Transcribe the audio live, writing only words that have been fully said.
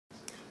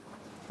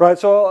Right,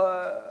 so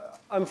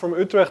I'm from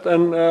Utrecht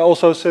and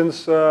also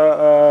since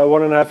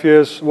 1.5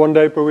 years, 1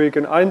 day per week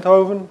in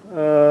Eindhoven,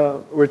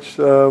 which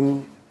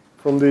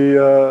from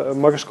the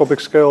microscopic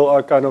scale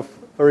are kind of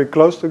very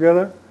close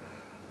together.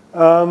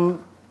 So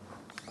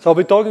I'll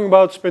be talking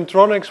about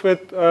spintronics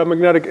with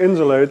magnetic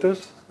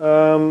insulators.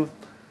 Now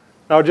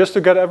just to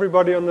get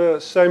everybody on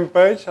the same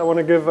page, I want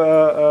to give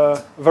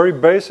a very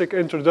basic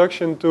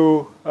introduction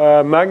to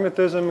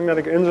magnetism,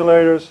 magnetic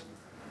insulators,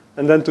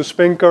 and then to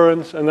spin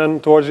currents, and then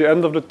towards the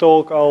end of the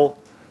talk I'll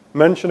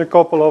mention a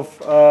couple of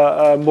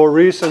more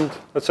recent,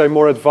 let's say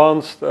more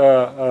advanced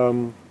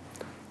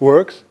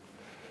works.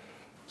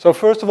 So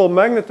first of all,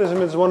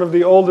 magnetism is one of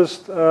the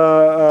oldest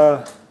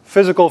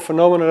physical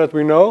phenomena that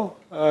we know.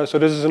 So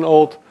this is an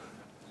old,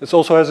 it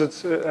also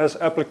has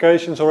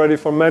applications already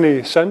for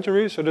many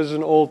centuries. So this is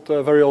an old,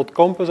 very old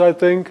compass, I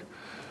think.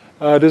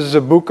 This is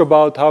a book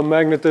about how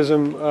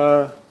magnetism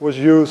was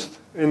used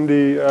in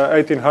the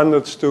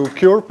 1800s to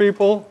cure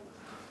people.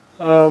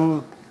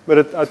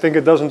 But I think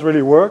it doesn't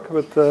really work,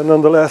 but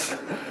nonetheless,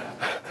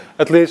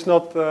 at least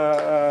not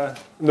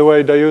in the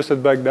way they used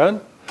it back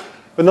then.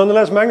 But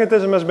nonetheless,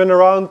 magnetism has been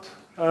around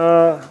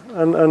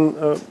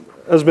and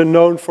has been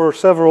known for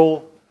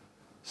several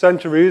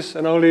centuries,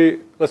 and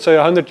only, let's say,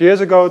 100 years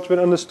ago it's been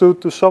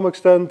understood to some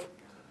extent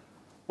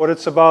what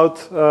it's about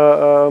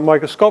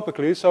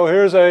microscopically. So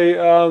here's a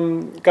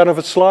kind of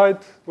a slide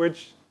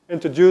which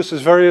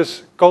introduces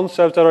various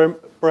concepts that are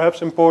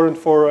perhaps important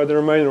for the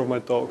remainder of my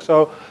talk.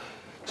 So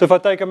if I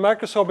take a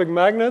macroscopic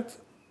magnet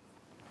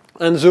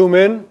and zoom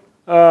in,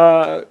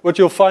 what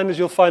you'll find is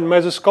you'll find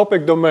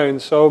mesoscopic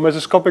domains. So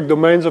mesoscopic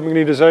domains of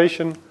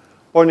magnetization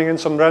pointing in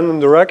some random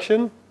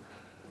direction.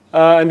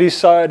 And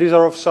these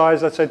are of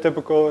size, let's say,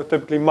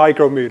 typically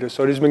micrometers.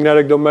 So these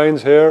magnetic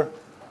domains here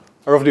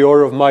are of the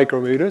order of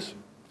micrometers.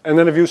 And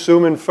then if you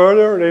zoom in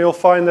further, then you'll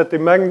find that the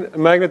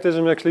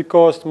magnetism is actually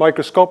caused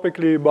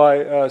microscopically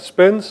by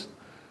spins,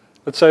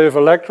 let's say of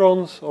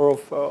electrons or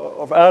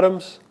of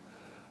atoms.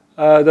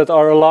 That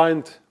are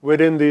aligned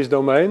within these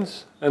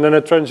domains, and then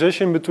a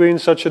transition between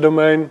such a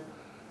domain,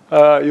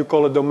 you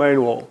call a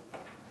domain wall.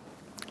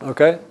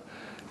 Okay.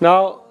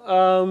 Now,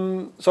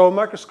 so a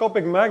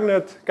microscopic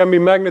magnet can be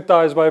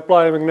magnetized by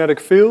applying a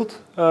magnetic field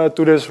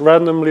to this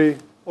randomly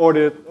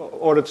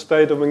ordered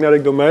state of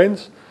magnetic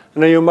domains,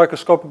 and then you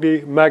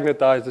microscopically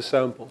magnetize the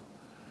sample.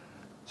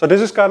 So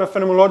this is kind of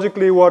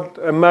phenomenologically what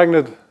a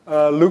magnet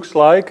looks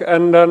like,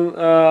 and then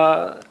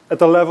at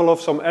the level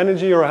of some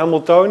energy or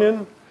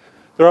Hamiltonian,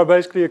 there are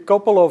basically a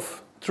couple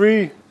of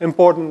three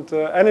important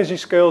energy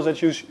scales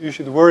that you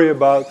should worry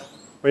about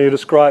when you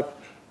describe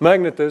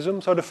magnetism.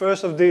 So the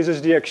first of these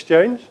is the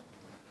exchange.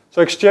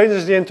 So exchange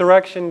is the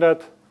interaction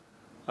that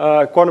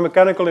quantum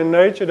mechanical in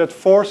nature that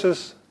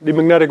forces the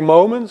magnetic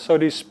moments, so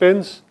these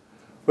spins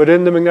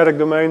within the magnetic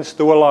domains,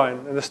 to align.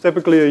 And there's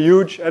typically a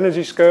huge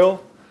energy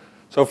scale.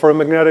 So for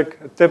a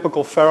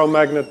typical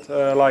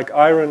ferromagnet like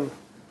iron,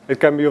 it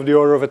can be of the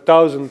order of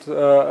 1,000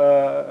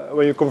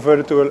 when you convert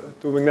it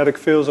to magnetic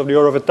fields of the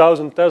order of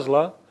 1,000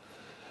 Tesla.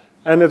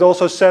 And it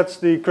also sets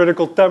the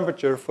critical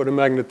temperature for the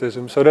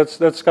magnetism. So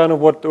that's kind of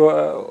what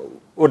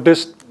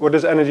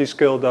this energy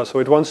scale does. So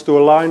it wants to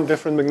align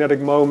different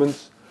magnetic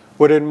moments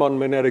within one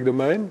magnetic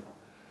domain.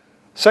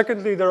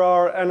 Secondly, there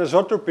are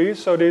anisotropies.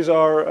 So these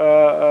are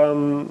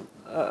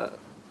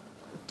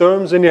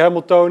terms in the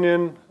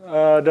Hamiltonian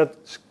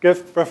that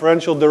give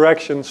preferential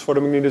directions for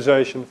the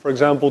magnetization. For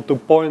example, to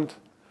point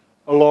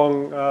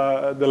along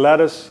the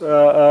lattice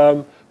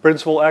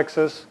principal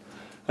axis,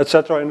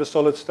 etc. in the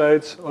solid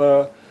states.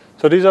 So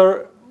these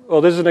are,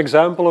 well, this is an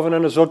example of an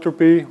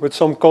anisotropy with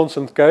some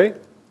constant k.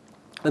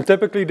 And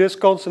typically this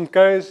constant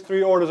k is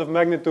 3 orders of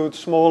magnitude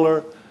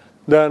smaller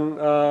than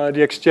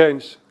the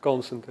exchange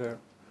constant here.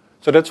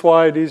 So that's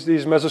why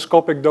these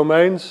mesoscopic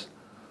domains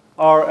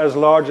are as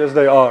large as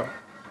they are.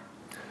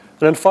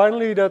 And then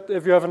finally, that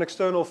if you have an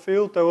external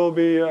field, there will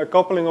be a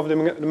coupling of the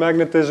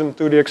magnetism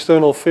to the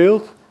external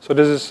field. So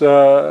this is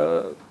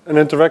an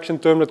interaction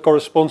term that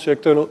corresponds to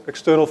the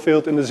external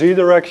field in the z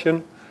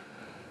direction.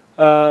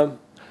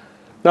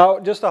 Now,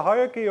 just a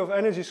hierarchy of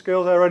energy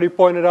scales, I already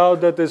pointed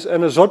out that this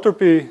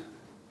anisotropy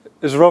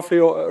is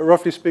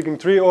roughly speaking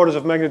 3 orders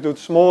of magnitude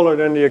smaller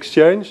than the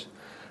exchange.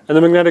 And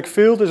the magnetic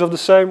field is of the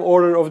same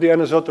order of the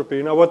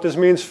anisotropy. Now, what this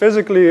means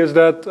physically is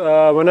that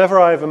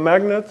whenever I have a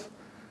magnet,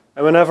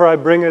 and whenever I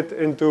bring it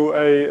into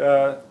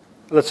a,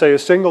 let's say, a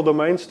single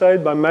domain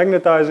state by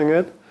magnetizing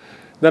it,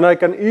 then I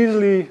can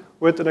easily,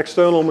 with an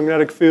external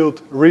magnetic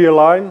field,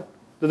 realign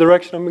the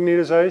direction of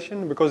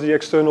magnetization, because the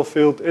external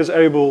field is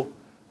able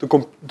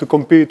to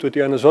compete with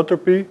the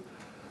anisotropy.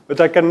 But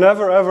I can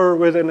never ever,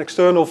 with an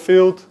external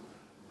field,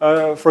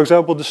 for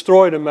example,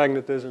 destroy the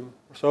magnetism.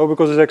 So,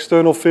 because this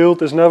external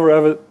field is never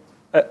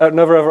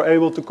ever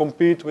able to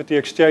compete with the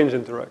exchange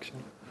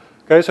interaction.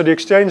 Okay, so the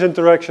exchange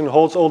interaction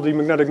holds all the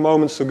magnetic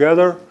moments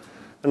together,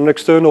 and an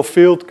external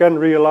field can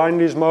realign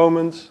these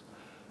moments,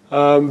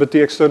 but the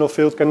external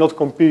field cannot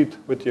compete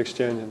with the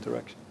exchange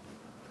interaction.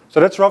 So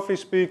that's roughly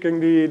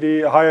speaking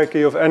the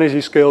hierarchy of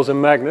energy scales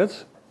in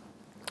magnets.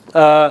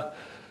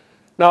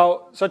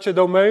 Now, such a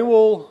domain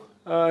will,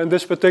 in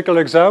this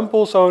particular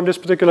example, so in this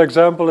particular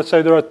example, let's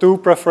say there are two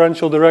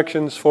preferential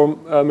directions for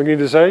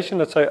magnetization,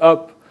 let's say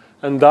up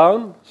and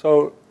down.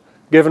 So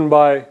given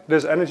by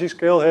this energy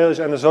scale here is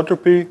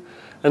anisotropy,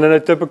 and then a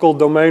typical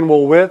domain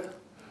wall width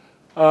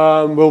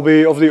will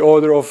be of the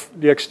order of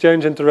the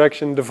exchange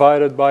interaction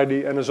divided by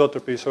the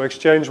anisotropy. So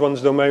exchange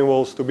wants domain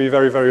walls to be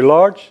very, very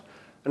large.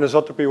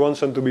 Anisotropy wants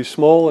them to be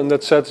small, and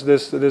that sets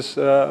this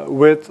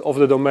width of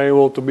the domain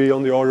wall to be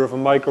on the order of a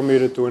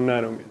micrometer to a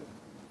nanometer.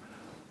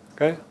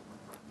 Okay?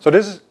 So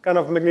this is kind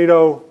of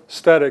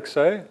magnetostatics,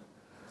 eh?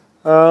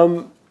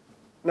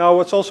 Now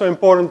what's also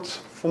important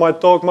for my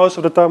talk, most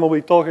of the time I'll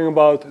be talking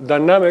about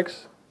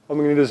dynamics of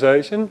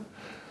magnetization.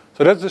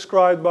 So that's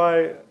described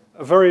by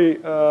a very,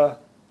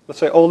 let's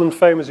say, old and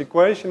famous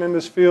equation in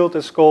this field.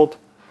 It's called,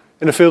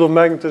 in the field of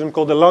magnetism,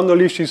 called the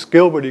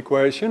Landau-Lifshitz-Gilbert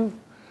equation.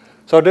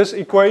 So this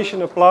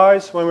equation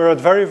applies when we're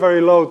at very,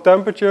 very low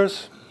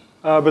temperatures.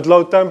 But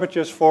low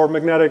temperatures for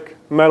magnetic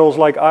metals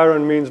like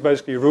iron means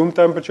basically room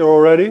temperature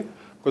already,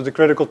 because the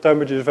critical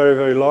temperature is very,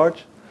 very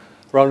large,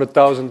 around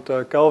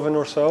 1000 Kelvin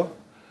or so.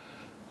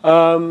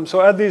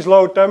 So at these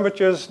low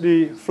temperatures,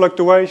 the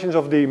fluctuations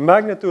of the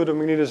magnitude of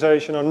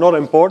magnetization are not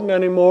important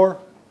anymore.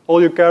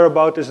 All you care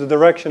about is the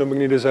direction of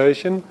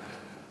magnetization,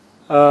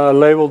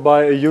 labeled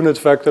by a unit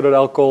vector that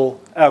I'll call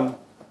m.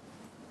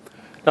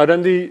 Now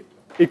then the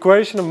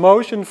equation of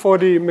motion for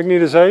the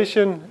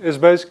magnetization is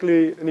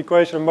basically an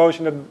equation of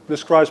motion that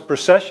describes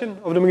precession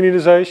of the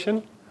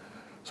magnetization.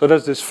 So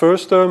that's this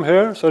first term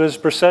here. So this is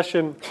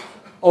precession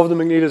of the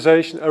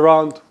magnetization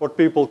around what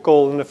people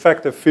call an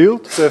effective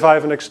field. So if I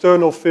have an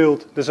external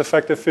field, this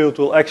effective field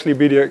will actually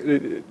be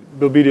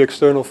the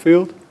external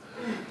field.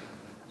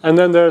 And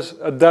then there's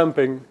a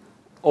damping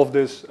of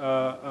this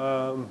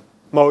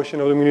motion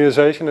of the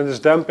magnetization, and this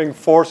damping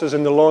forces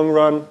in the long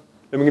run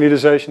the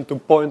magnetization to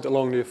point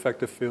along the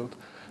effective field.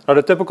 Now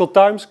the typical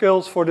time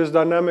scales for this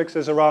dynamics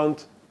is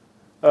around,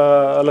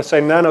 let's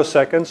say,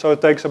 nanoseconds. So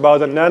it takes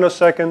about a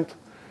nanosecond.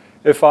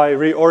 If I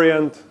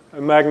reorient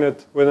a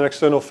magnet with an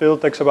external field,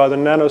 it takes about a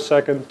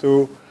nanosecond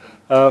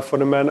for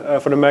the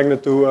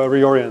magnet to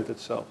reorient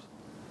itself.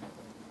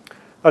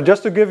 Now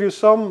just to give you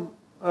some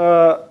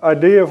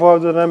idea of how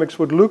the dynamics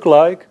would look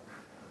like,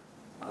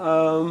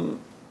 I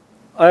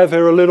have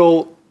here a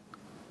little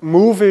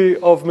movie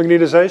of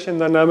magnetization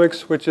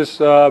dynamics, which is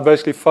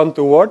basically fun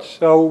to watch.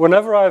 So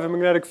whenever I have a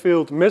magnetic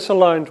field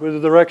misaligned with the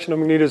direction of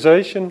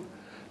magnetization,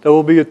 there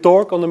will be a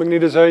torque on the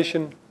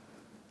magnetization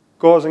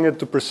causing it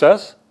to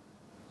precess,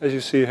 as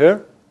you see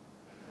here.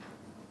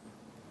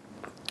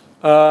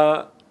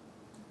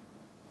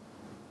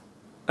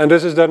 And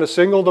this is then a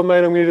single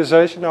domain of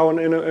magnetization. Now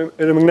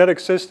in a magnetic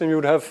system you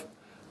would have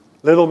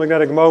little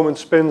magnetic moment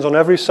spins on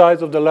every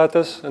side of the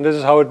lattice, and this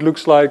is how it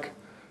looks like,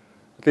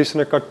 at least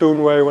in a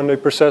cartoon way, when they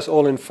precess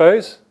all in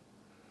phase.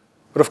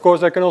 But of course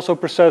they can also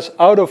precess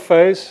out of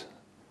phase,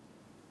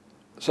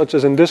 such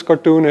as in this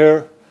cartoon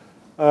here.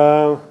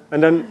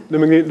 And then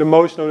the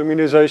motion of the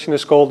magnetization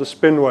is called the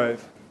spin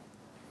wave.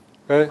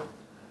 Okay?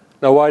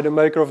 Now why the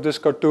maker of this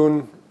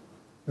cartoon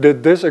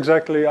did this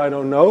exactly, I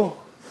don't know.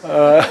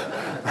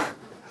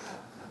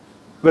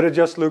 But it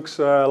just looks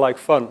like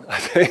fun, I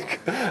think.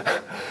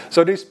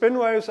 So these spin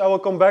waves, I will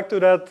come back to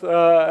that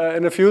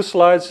in a few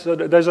slides. So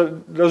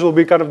those will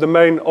be kind of the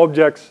main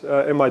objects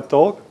in my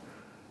talk,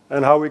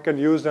 and how we can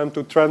use them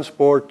to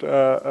transport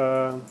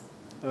to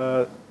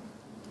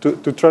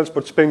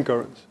transport spin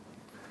currents.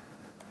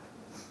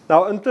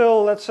 Now,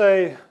 until let's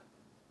say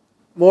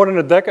more than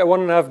a decade,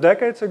 1.5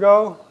 decades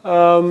ago,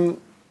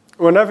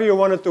 whenever you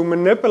wanted to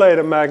manipulate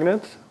a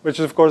magnet, which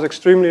is of course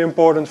extremely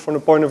important from the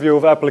point of view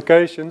of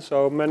application.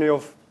 So many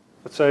of,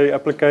 let's say,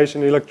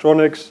 application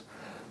electronics,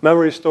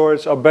 memory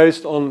storage are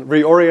based on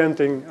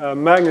reorienting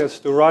magnets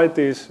to write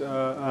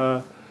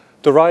a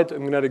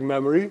magnetic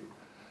memory.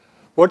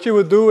 What you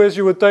would do is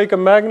you would take a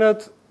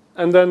magnet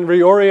and then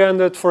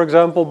reorient it, for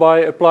example, by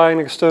applying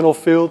an external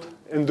field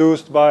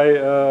induced by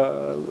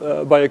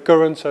a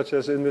current, such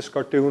as in this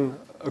cartoon,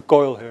 a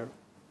coil here.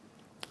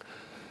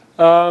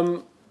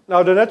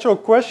 Now the natural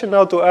question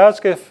now to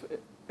ask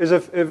is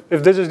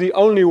if this is the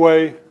only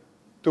way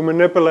to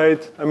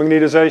manipulate a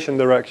magnetization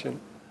direction.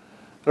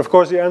 And of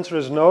course the answer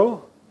is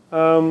no.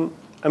 And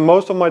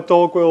most of my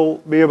talk will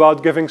be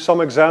about giving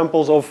some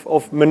examples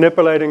of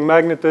manipulating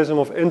magnetism,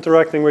 of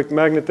interacting with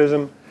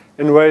magnetism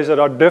in ways that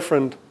are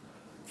different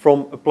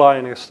from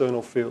applying an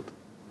external field.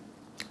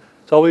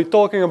 So I'll be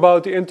talking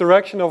about the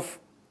interaction of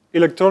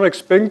electronic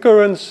spin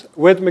currents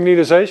with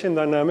magnetization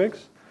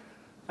dynamics.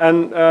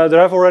 And there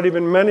have already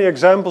been many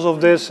examples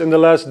of this in the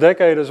last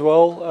decade as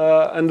well.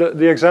 And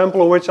the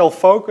example on which I'll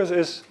focus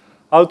is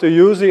how to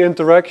use the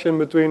interaction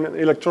between an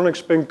electronic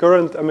spin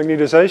current and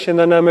magnetization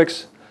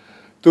dynamics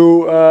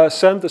to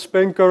send a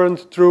spin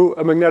current through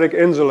a magnetic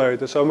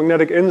insulator. So a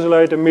magnetic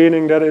insulator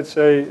meaning that it's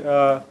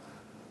a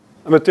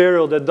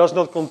material that does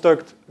not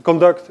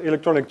conduct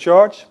electronic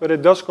charge, but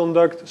it does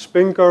conduct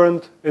spin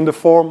current in the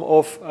form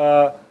of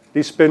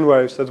these spin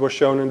waves that were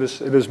shown in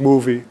this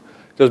movie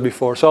just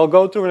before. So I'll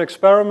go through an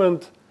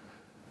experiment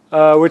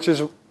which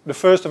is the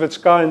first of its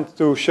kind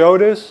to show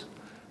this,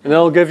 and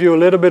I'll give you a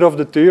little bit of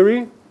the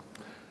theory.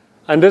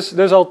 And this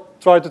I'll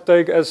try to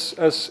take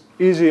as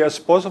easy as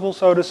possible,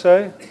 so to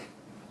say.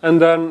 And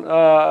then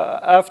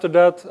after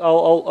that,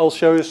 I'll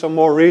show you some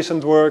more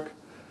recent work.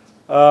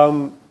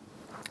 And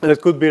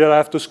it could be that I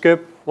have to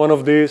skip one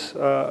of these.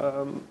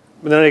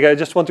 But then again, I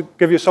just want to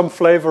give you some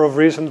flavor of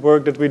recent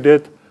work that we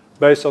did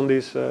based on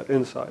these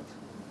insights.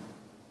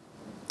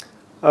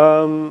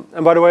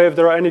 And by the way, if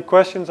there are any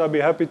questions, I'd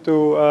be happy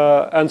to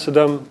answer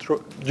them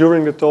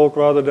during the talk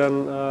rather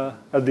than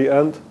at the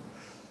end.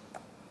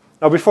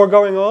 Now, before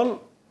going on,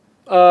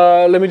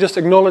 let me just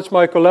acknowledge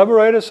my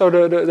collaborators. So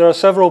there are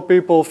several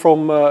people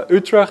from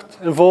Utrecht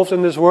involved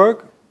in this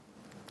work.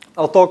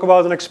 I'll talk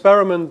about an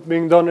experiment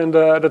being done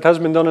that has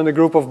been done in the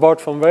group of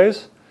Bart van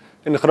Wees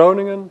in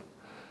Groningen.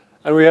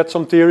 And we had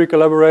some theory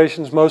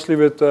collaborations, mostly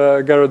with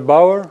Gerrit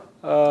Bauer,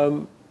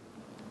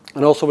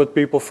 and also with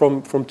people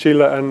from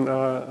Chile and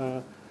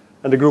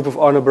the group of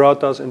Arne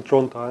Bratas in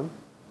Trondheim.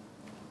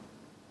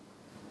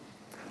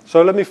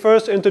 So let me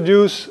first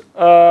introduce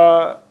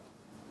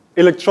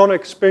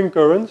electronic spin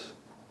currents,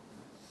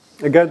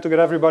 again to get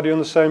everybody on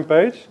the same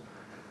page.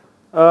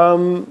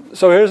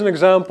 So here's an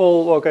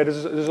example. Okay,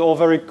 this is all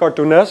very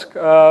cartoonesque,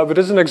 but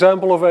this is an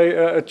example of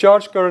a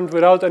charge current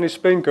without any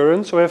spin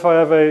current. So if I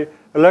have an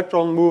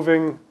electron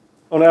moving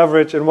on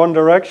average in one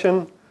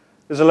direction,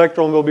 this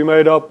electron will be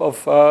made up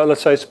of,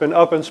 let's say, spin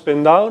up and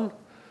spin down.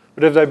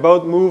 But if they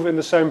both move in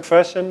the same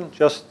fashion,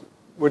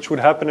 which would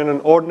happen in an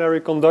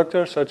ordinary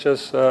conductor, such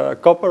as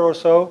copper or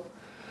so,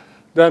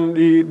 then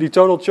the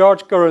total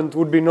charge current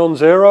would be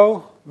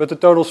non-zero, but the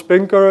total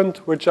spin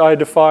current, which I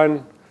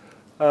define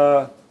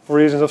for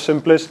reasons of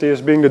simplicity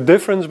as being the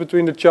difference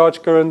between the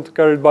charge current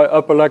carried by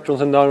up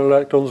electrons and down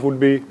electrons,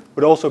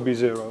 would also be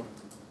zero.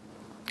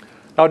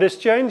 Now this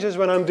changes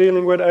when I'm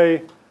dealing with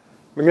a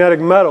magnetic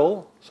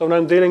metal. So when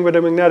I'm dealing with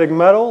a magnetic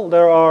metal,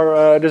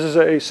 this is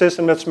a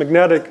system that's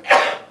magnetic,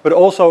 but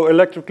also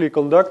electrically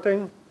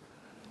conducting.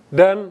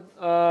 Then,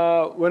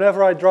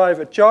 whenever I drive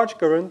a charge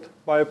current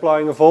by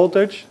applying a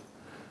voltage,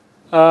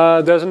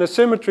 there's an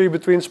asymmetry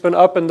between spin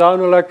up and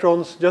down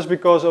electrons just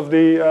because of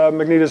the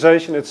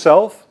magnetization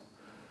itself.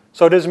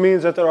 So this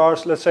means that there are,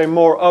 let's say,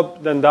 more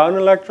up than down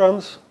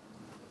electrons,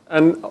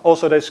 and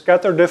also they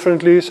scatter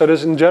differently. So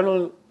this in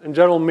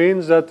general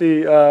means that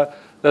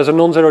there's a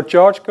non-zero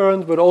charge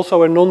current, but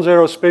also a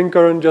non-zero spin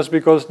current just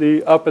because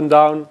the up and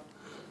down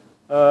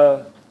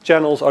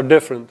channels are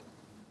different.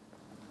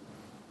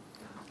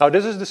 Now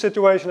this is the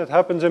situation that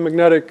happens in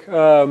magnetic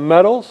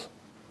metals.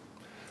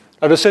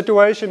 Now the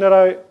situation that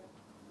I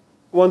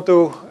want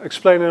to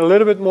explain in a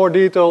little bit more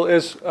detail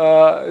is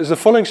the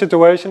following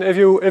situation. If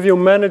you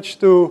manage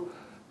to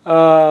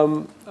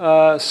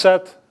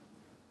set,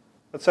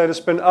 let's say, the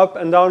spin up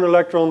and down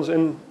electrons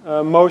in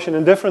motion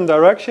in different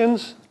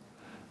directions,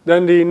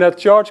 then the net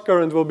charge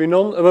current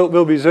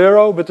will be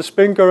zero, but the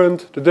spin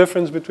current, the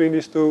difference between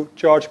these two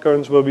charge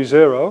currents, will be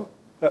non-zero.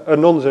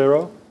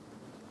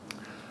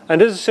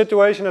 And this is a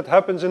situation that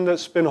happens in the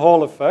spin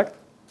Hall effect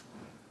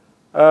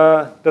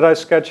that I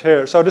sketch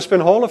here. So the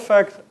spin Hall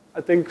effect,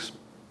 I think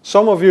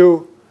some of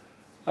you,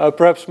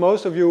 perhaps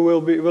most of you,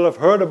 will have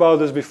heard about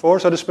this before.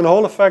 So the spin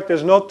Hall effect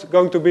is not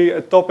going to be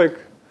a topic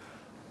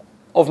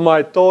of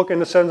my talk in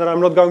the sense that I'm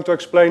not going to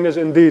explain this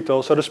in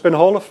detail. So the spin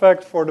Hall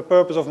effect, for the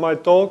purpose of my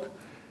talk,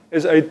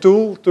 is a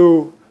tool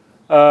to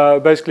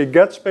basically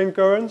get spin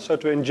currents, so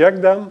to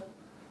inject them.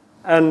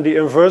 And the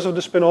inverse of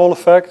the spin Hall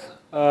effect,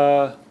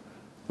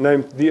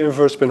 named the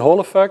inverse spin Hall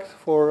effect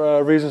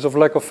for reasons of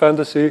lack of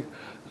fantasy,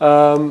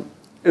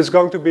 is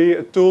going to be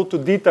a tool to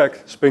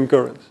detect spin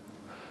currents.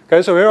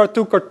 Okay, so here are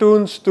two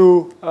cartoons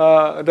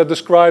that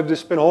describe the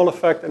spin Hall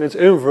effect and its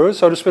inverse.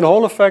 So the spin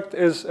Hall effect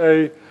is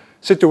a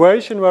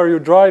situation where you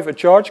drive a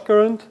charge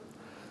current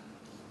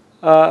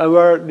and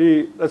where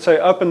the, let's say,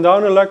 up and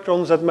down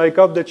electrons that make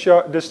up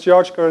this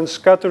charge current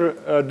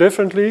scatter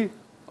differently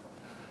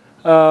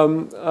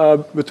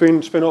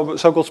between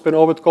so-called spin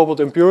orbit coupled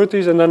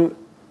impurities, and then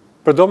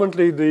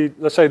predominantly the,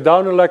 let's say,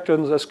 down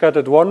electrons are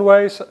scattered one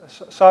way,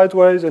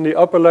 sideways, and the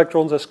up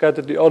electrons are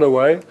scattered the other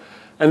way.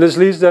 And this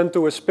leads then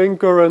to a spin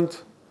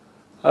current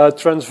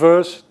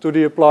transverse to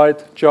the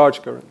applied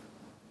charge current.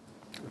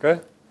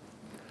 Okay?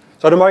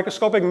 So the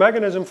microscopic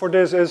mechanism for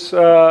this is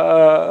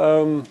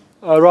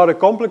rather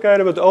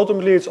complicated, but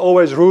ultimately it's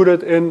always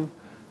rooted in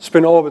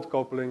spin-orbit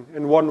coupling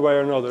in one way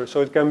or another.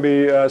 So it can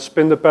be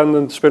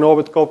spin-dependent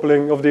spin-orbit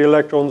coupling of the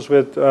electrons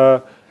with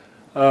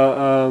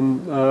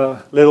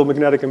little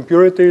magnetic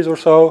impurities or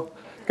so.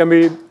 It can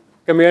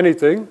be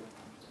anything.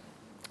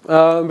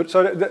 But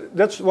so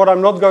that's what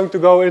I'm not going to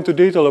go into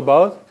detail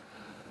about.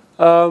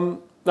 Now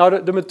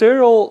the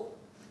material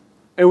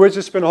in which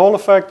the spin Hall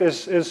effect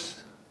is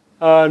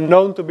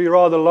known to be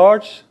rather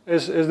large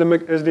is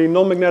the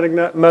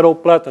non-magnetic metal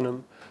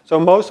platinum. So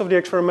most of the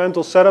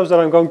experimental setups that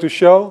I'm going to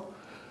show,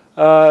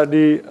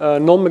 the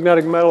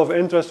non-magnetic metal of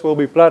interest will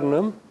be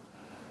platinum,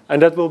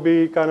 and that will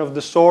be kind of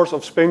the source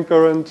of spin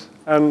current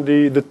and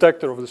the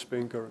detector of the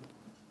spin current.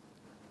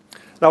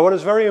 Now what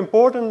is very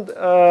important,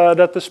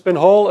 that the spin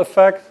Hall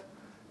effect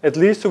it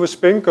leads to a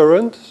spin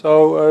current.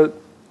 So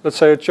let's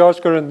say a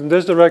charge current in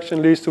this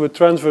direction leads to a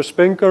transverse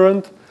spin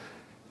current.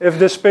 If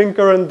this spin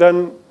current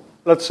then,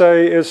 let's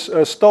say, is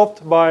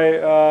stopped by,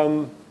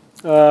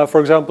 for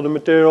example, the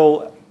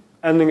material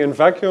ending in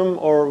vacuum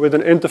or with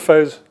an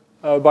interface,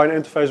 by an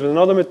interface with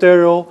another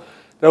material,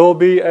 there will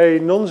be a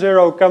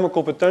non-zero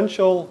chemical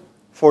potential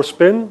for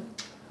spin,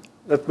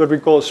 that's what we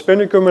call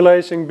spin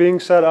accumulation, being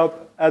set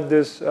up at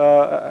this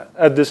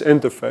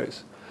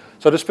interface.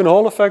 So the spin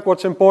Hall effect,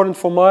 what's important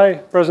for my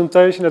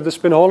presentation, that the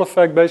spin Hall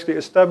effect basically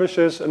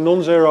establishes a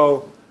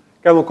non-zero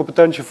chemical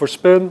potential for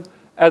spin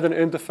at an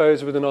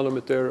interface with another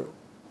material.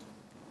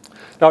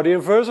 Now the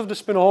inverse of the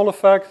spin Hall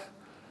effect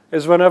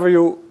is whenever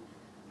you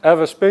have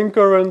a spin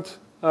current,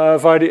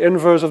 via the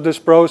inverse of this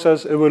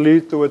process, it will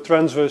lead to a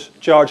transverse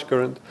charge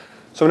current.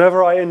 So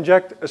whenever I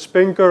inject a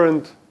spin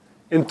current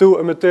into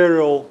a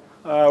material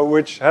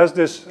which has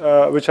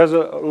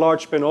a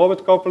large spin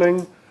orbit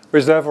coupling,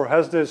 which therefore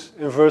has this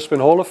inverse spin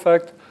Hall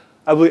effect,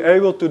 I will be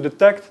able to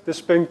detect the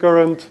spin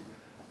current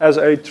as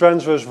a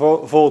transverse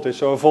voltage.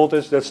 So a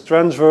voltage that's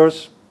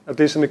transverse, at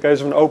least in the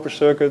case of an open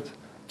circuit,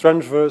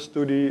 transverse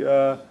to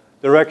the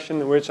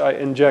direction in which I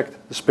inject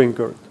the spin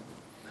current.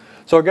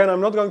 So again,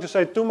 I'm not going to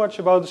say too much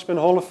about the spin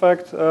Hall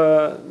effect.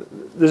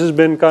 This has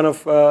been kind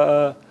of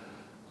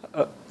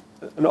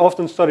an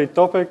often studied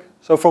topic.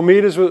 So for me,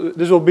 this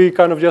will be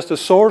kind of just a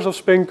source of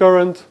spin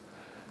current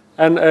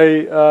and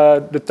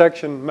a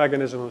detection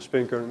mechanism of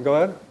spin current. Go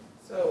ahead.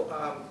 So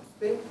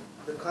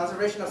the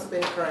conservation of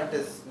spin current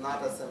is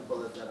not as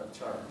simple as that of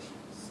charge.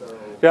 So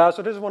yeah,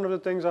 so this is one of the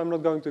things I'm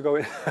not going to go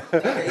in.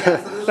 Okay,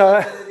 yeah,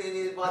 so this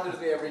it bothers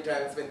me every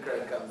time spin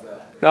current comes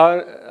up.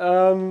 Now,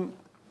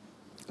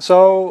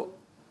 so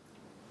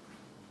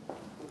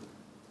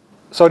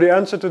the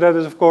answer to that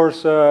is, of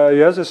course,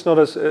 yes. It's not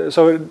as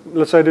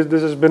let's say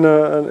this has been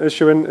an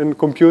issue in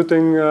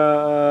computing.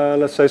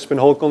 Let's say spin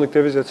Hall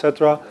conductivity,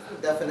 etc.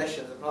 The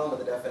definition, the problem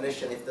with the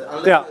definition,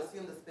 unless yeah. you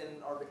assume the spin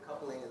orbit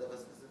coupling is of a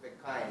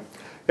specific kind.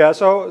 Yeah.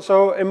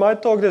 So in my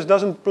talk, this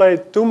doesn't play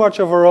too much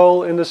of a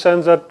role in the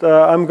sense that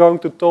I'm going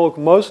to talk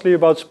mostly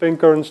about spin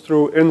currents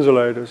through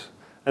insulators,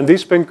 and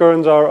these spin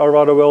currents are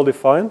rather well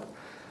defined.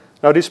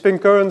 Now, these spin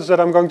currents that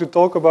I'm going to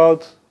talk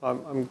about,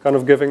 I'm kind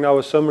of giving now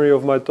a summary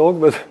of my talk,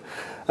 but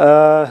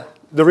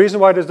the reason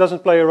why this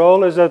doesn't play a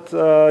role is that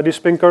these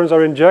spin currents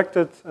are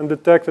injected and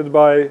detected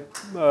by,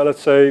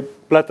 let's say,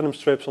 platinum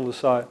strips on the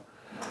side.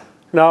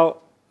 Now,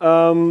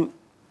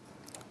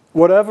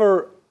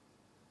 whatever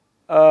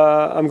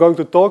I'm going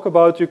to talk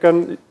about,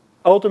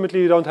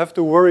 ultimately you don't have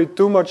to worry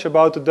too much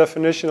about the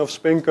definition of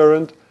spin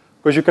current,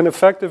 because you can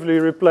effectively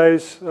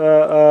replace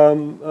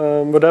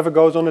whatever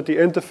goes on at the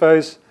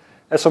interface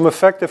as some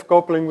effective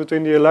coupling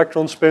between the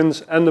electron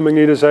spins and the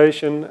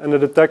magnetization and the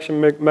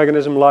detection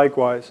mechanism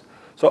likewise.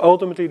 So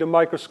ultimately the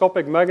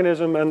microscopic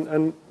mechanism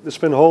and the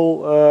spin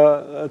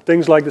Hall,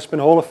 things like the spin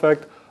Hall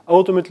effect,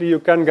 ultimately you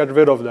can get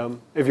rid of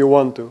them if you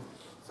want to.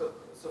 So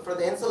for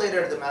the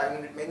insulator, the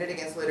magnetic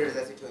insulator is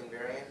SU2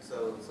 invariant,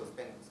 so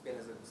spin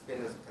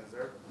is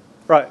conserved?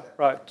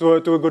 Right, to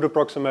a good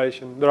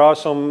approximation. There are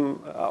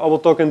some, I will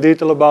talk in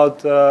detail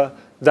about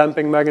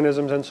damping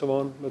mechanisms and so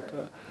on, but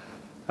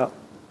yeah.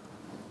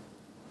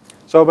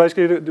 So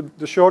basically,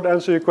 the short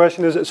answer to your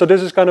question is, so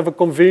this is kind of a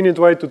convenient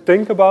way to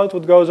think about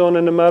what goes on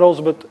in the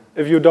metals, but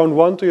if you don't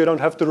want to, you don't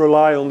have to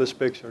rely on this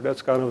picture.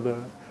 That's kind of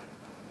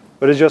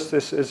but it's just,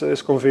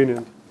 it's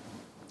convenient.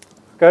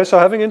 Okay, so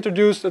having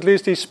introduced at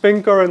least these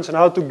spin currents and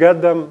how to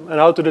get them and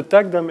how to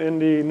detect them in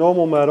the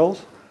normal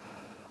metals,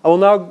 I will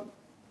now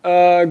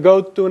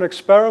go to an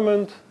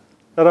experiment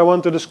that I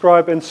want to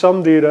describe in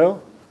some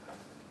detail.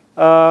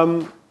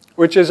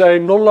 Which is a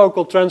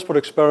non-local transport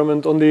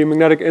experiment on the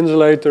magnetic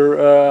insulator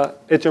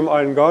yttrium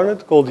iron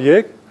garnet called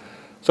YIG.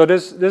 So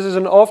this is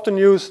an often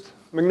used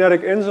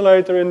magnetic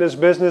insulator in this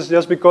business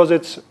just because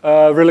its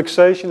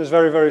relaxation is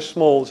very, very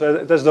small. So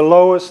it has the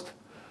lowest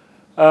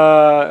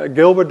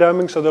Gilbert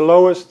damping, so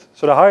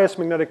the highest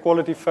magnetic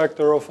quality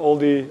factor of all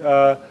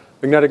the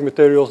magnetic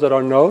materials that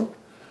are known.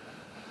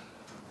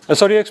 And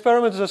so the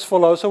experiment is as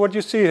follows. So what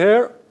you see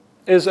here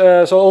is,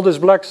 so all this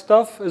black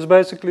stuff is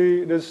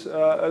basically this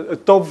a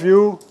top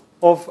view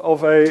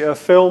of a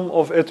film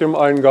of yttrium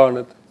iron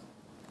garnet.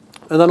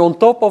 And then on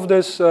top of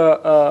this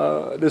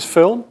this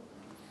film,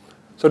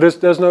 so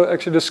there's no,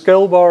 actually the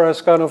scale bar has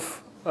kind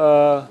of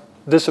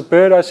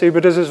disappeared, I see,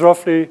 but this is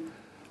roughly,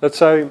 let's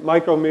say,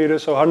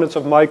 micrometers, so hundreds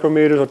of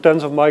micrometers or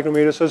tens of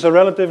micrometers, so it's a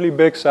relatively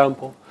big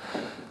sample.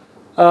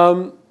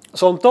 So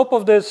on top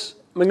of this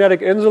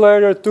magnetic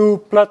insulator, two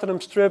platinum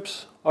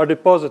strips are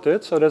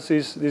deposited, so that's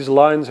these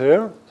lines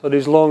here, so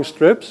these long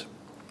strips.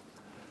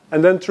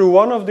 And then through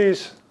one of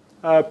these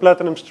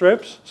platinum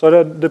strips, so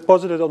they're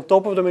deposited on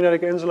top of the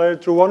magnetic insulator,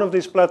 through one of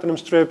these platinum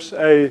strips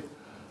a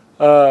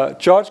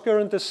charge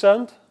current is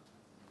sent,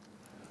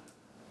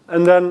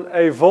 and then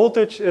a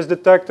voltage is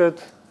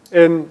detected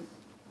in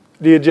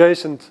the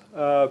adjacent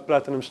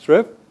platinum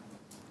strip.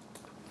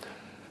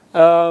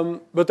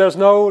 But there's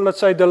no, let's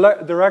say,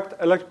 direct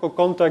electrical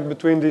contact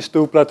between these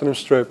two platinum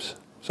strips.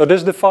 So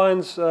this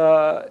defines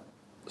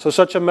so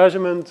such a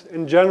measurement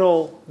in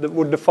general that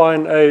would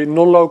define a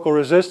non-local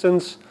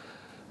resistance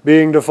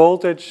being the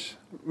voltage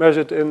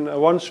measured in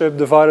one strip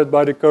divided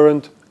by the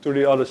current to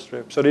the other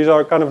strip. So these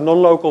are kind of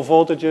non-local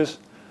voltages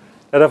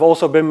that have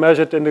also been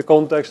measured in the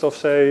context of,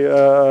 say,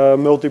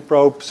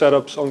 multi-probe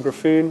setups on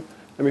graphene.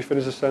 Let me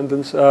finish the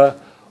sentence.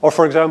 Or,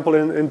 for example,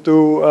 in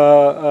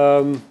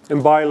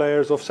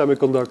bilayers of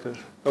semiconductors.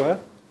 Go ahead.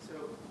 So,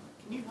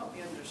 can you help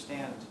me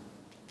understand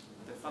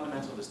the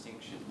fundamental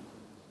distinction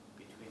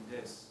between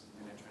this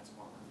and a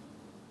transformer?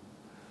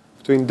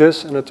 Between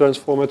this and a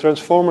transformer. A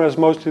transformer has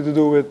mostly to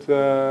do with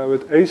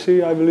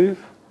AC, I believe.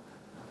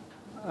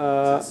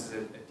 So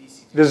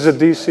this is a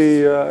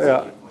DC.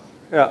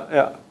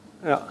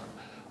 Yeah.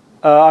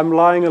 I'm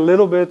lying a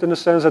little bit in the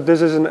sense that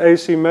this is an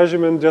AC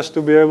measurement just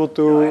to be able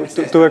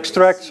to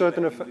extract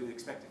certain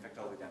effects.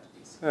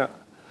 Yeah.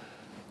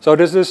 So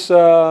this is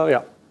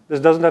this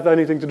doesn't have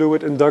anything to do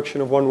with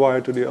induction of one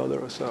wire to the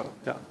other. So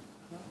yeah.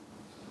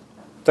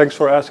 Thanks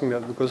for asking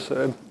that because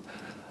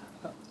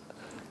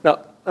now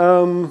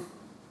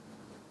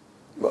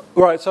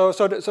right. So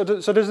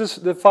this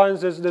defines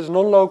this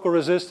non-local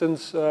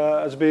resistance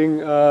as being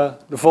the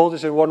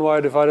voltage in one wire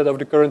divided over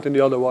the current in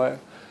the other wire.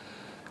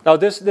 Now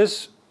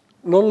this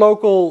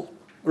non-local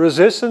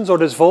resistance or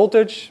this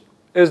voltage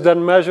is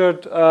then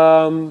measured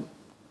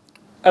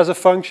as a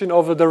function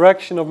of the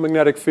direction of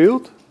magnetic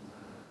field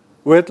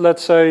with,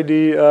 let's say,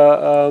 the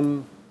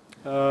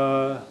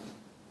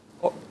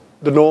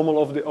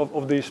normal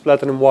of these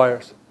platinum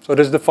wires. So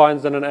this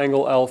defines then an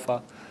angle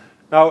alpha.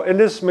 Now in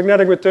this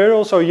magnetic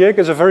material, so YIG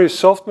is a very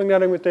soft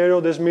magnetic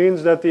material. This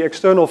means that the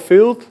external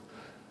field,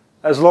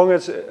 as long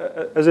as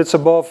it's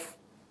above,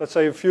 let's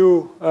say, a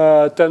few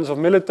tens of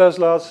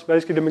milliteslas,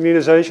 basically the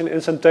magnetization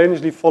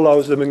instantaneously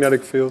follows the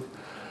magnetic field.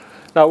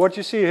 Now what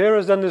you see here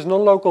is then this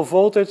non-local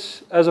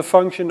voltage as a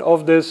function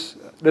of this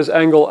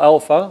angle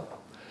alpha.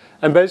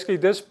 And basically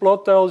this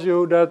plot tells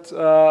you that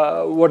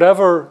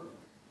whatever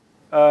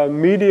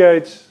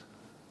mediates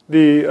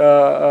the,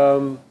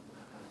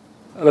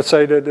 let's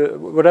say,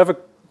 whatever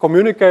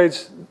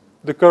communicates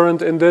the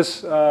current in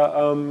this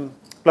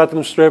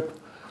platinum strip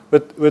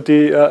with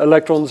the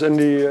electrons in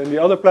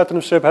the other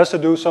platinum strip has to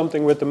do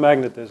something with the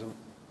magnetism.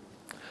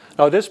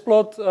 Now this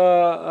plot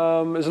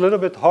is a little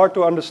bit hard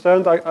to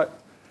understand.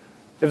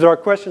 If there are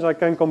questions, I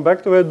can come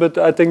back to it, but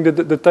I think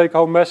the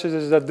take-home message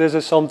is that this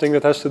is something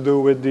that has to do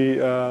with the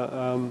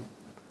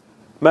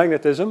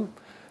magnetism.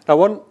 Now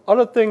one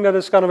other thing that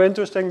is kind of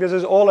interesting, this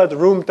is all at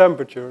room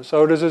temperature.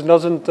 So this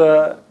doesn't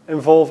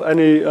involve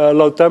any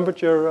low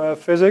temperature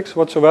physics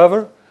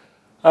whatsoever.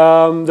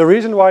 The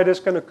reason why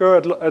this can occur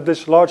at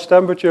these large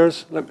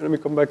temperatures, let me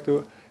come back to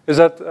it, is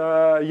that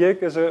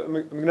YIG is a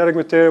magnetic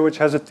material which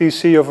has a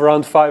TC of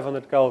around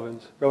 500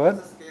 kelvins. Go ahead.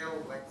 What's the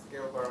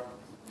scale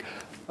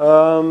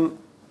bar?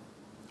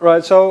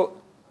 Right, so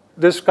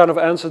this kind of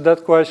answered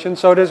that question.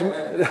 So this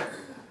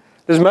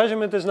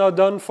measurement is now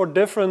done for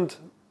different,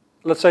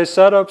 let's say,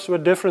 setups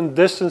with different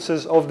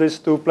distances of these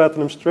two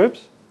platinum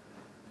strips.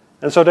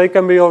 And so they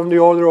can be on the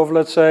order of,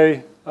 let's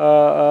say,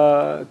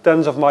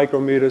 tens of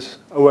micrometers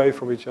away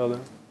from each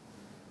other.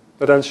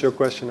 That answers your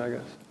question, I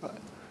guess. Right.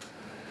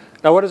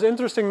 Now what is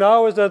interesting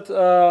now is that,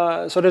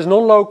 so this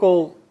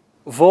non-local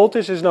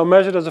voltage is now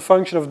measured as a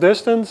function of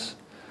distance.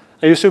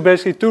 And you see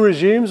basically two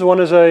regimes.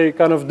 One is a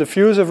kind of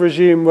diffusive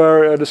regime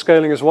where the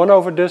scaling is 1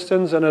 over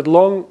distance, and at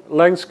long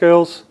length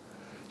scales,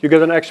 you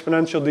get an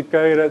exponential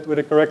decay with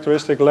a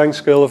characteristic length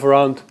scale of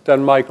around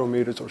 10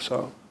 micrometers or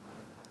so.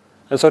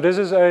 And so this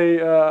is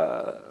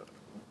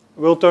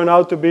will turn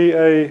out to be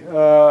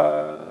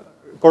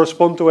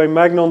correspond to a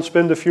magnon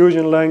spin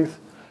diffusion length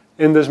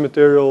in this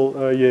material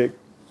YIG.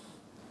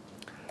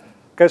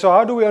 Okay, so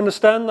how do we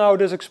understand now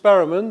this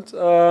experiment?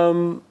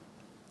 So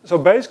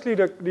basically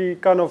the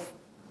kind of,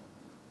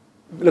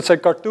 let's say,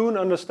 cartoon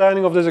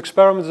understanding of this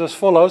experiment is as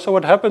follows. So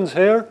what happens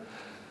here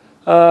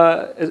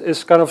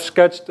is kind of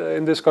sketched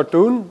in this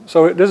cartoon.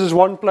 So this is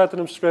one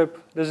platinum strip,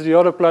 this is the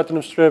other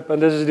platinum strip,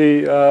 and this is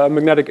the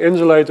magnetic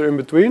insulator in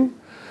between.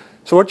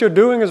 So what you're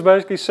doing is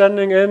basically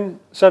sending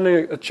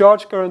a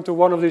charge current to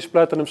one of these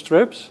platinum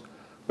strips.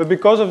 But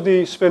because of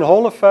the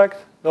spin-Hall effect,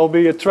 there'll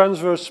be a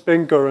transverse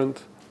spin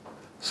current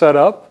set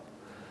up.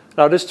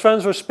 Now this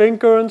transverse spin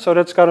current, so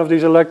that's kind of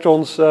these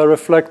electrons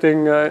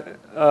reflecting,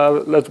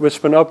 with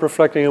spin up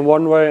reflecting in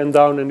one way and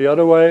down in the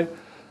other way.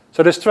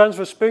 So this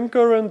transverse spin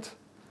current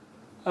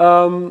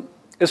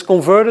is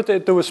converted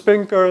into a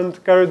spin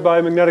current carried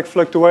by magnetic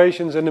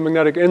fluctuations in the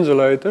magnetic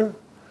insulator.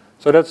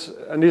 So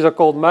and these are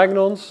called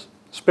magnons,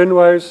 spin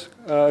waves,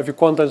 if you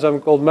quantize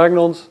them, called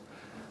magnons.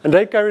 And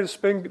they carry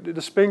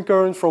the spin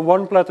current from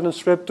one platinum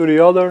strip to the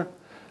other.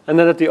 And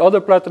then at the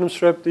other platinum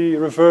strip, the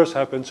reverse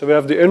happens. So we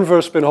have the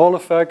inverse spin-Hall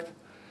effect,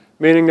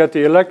 meaning that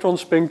the electron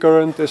spin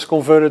current is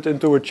converted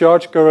into a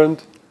charge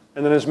current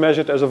and then is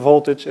measured as a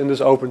voltage in this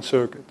open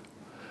circuit.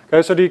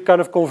 Okay, so the kind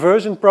of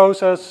conversion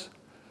process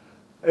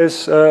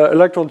is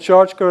electron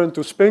charge current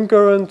to spin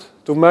current,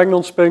 to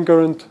magnon spin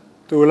current,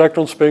 to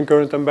electron spin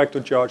current, and back to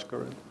charge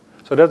current.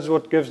 So that's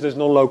what gives this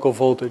non-local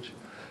voltage.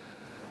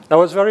 Now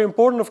what's very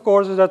important, of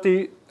course, is that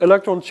the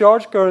electron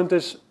charge current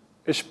is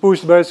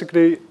pushed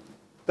basically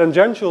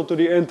tangential to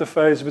the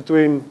interface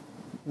between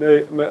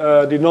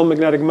the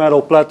non-magnetic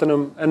metal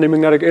platinum and the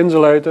magnetic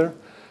insulator.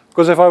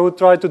 Because if I would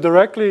try to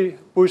directly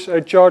push a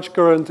charge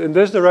current in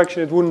this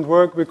direction, it wouldn't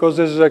work, because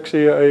this is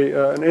actually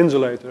an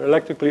insulator,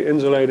 electrically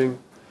insulating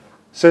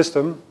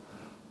system.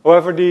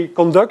 However, the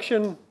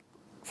conduction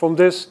from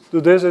this to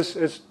this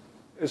is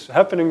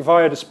happening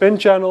via the spin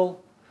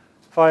channel,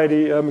 via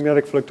the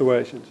magnetic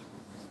fluctuations.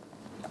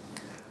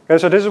 Okay,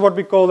 so this is what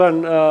we call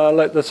then,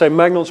 let's say,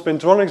 Magnon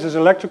spintronics, is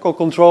electrical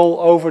control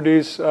over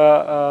these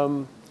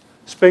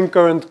spin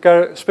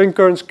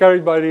currents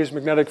carried by these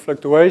magnetic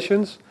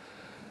fluctuations.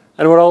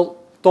 And what I'll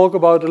talk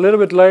about a little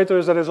bit later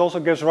is that it also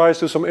gives rise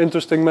to some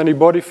interesting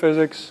many-body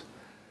physics,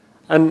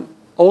 and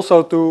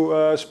also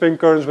to spin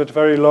currents with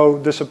very low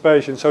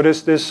dissipation. So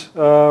this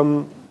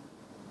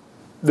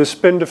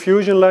spin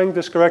diffusion length,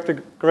 this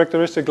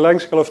characteristic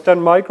length scale of 10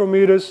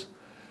 micrometers,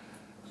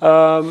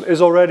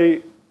 is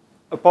already,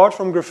 apart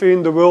from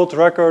graphene, the world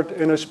record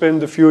in a spin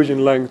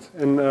diffusion length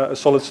in a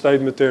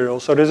solid-state material.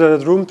 So this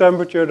is at room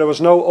temperature. There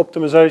was no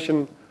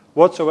optimization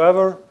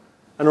whatsoever.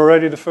 And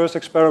already the first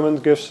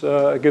experiment gives 10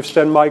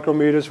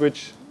 micrometers,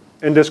 which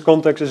in this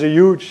context is a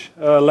huge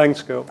length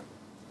scale.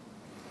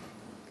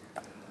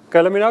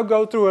 Okay, let me now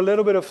go through a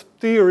little bit of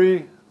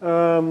theory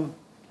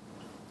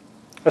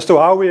as to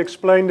how we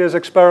explain this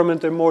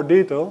experiment in more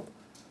detail.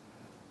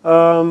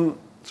 So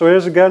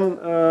here's again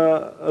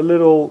a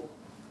little,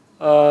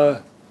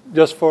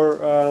 just for,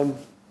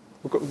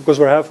 because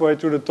we're halfway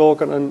through the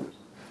talk, and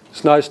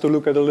it's nice to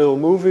look at a little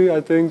movie,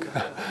 I think.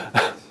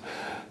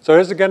 So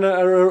here's again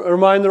a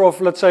reminder of,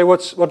 let's say,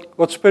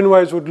 what spin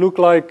waves would look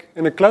like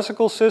in a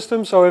classical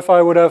system. So if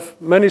I would have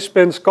many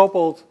spins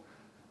coupled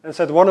and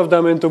set one of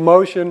them into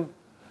motion,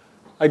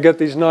 I get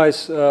these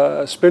nice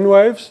spin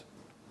waves.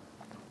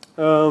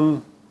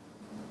 Let's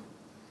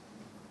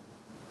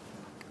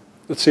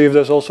see if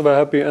there's also a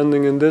happy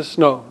ending in this.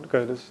 No,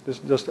 okay, this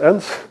just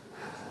ends.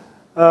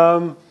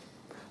 Now,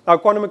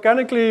 quantum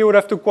mechanically, you would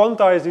have to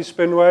quantize these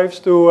spin waves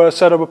to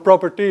set up a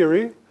proper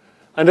theory.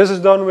 And this is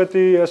done with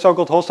the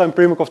so-called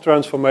Holstein-Primakov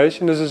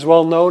transformation. This is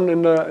well known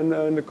in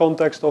the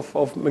context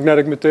of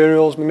magnetic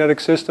materials, magnetic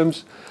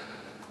systems.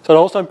 So the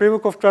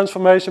Holstein-Primakov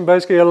transformation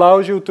basically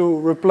allows you to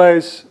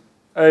replace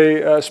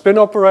a spin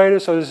operator.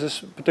 So this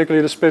is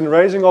particularly the spin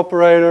raising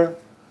operator,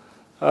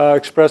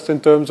 expressed in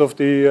terms of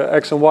the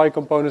x and y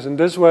components in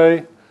this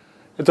way.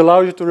 It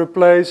allows you to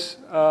replace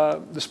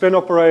the spin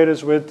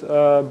operators with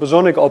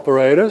bosonic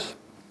operators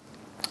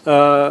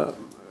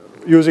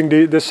using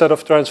this set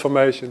of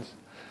transformations.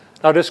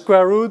 Now, the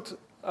square root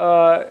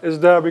is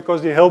there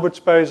because the Hilbert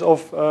space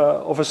of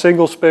a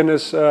single spin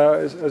is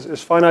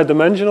finite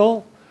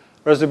dimensional,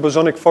 whereas the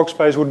bosonic Fock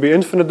space would be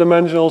infinite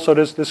dimensional. So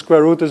this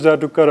square root is there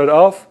to cut it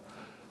off.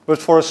 But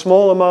for a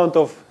small amount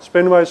of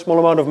spin waves, small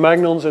amount of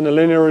magnons in the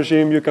linear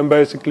regime, you can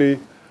basically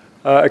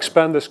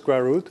expand the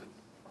square root.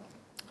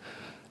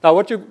 Now,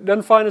 what you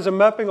then find is a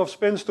mapping of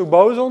spins to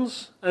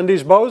bosons, and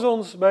these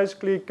bosons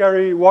basically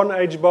carry 1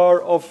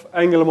 h-bar of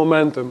angular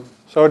momentum.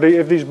 So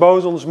if these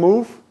bosons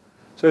move,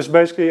 so it's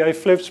basically a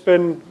flipped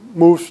spin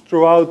moves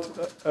throughout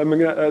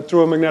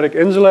through a magnetic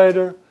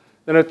insulator,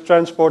 then it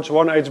transports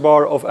 1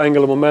 h-bar of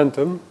angular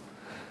momentum.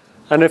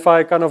 And if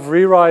I kind of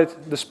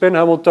rewrite the spin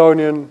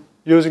Hamiltonian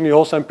using the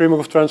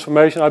Holstein-Primakov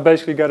transformation, I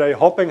basically get a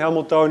hopping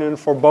Hamiltonian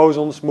for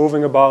bosons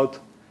moving about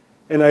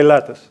in a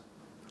lattice.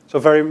 So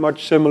very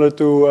much similar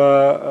to,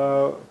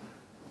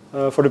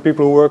 for the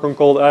people who work on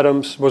cold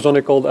atoms,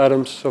 bosonic cold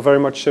atoms, so very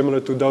much similar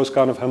to those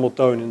kind of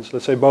Hamiltonians,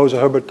 let's say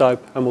Bose-Hubbard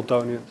type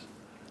Hamiltonians.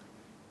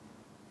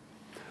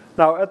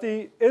 Now, at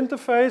the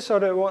interface,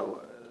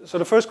 so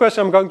the first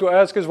question I'm going to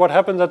ask is what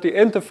happens at the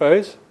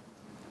interface.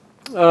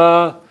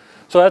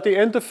 So at the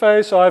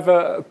interface, I have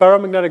a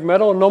paramagnetic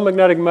metal, a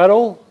non-magnetic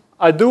metal.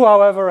 I do,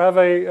 however, have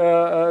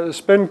a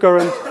spin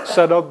current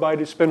set up by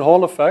the spin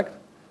Hall effect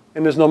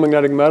in this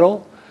non-magnetic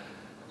metal.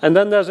 And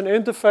then there's an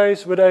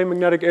interface with a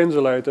magnetic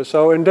insulator.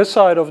 So in this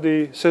side of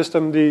the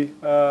system, the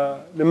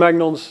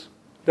magnons,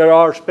 there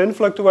are spin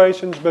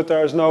fluctuations, but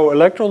there is no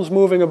electrons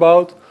moving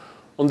about.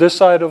 On this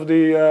side of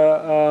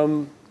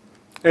the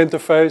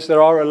interface,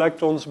 there are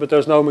electrons, but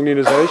there's no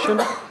magnetization.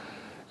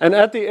 And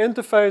at the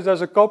interface,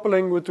 there's a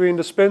coupling between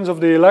the spins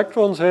of the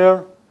electrons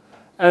here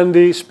and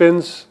the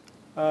spins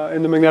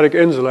in the magnetic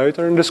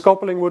insulator. And this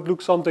coupling would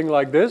look something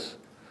like this.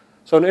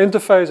 So an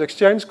interface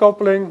exchange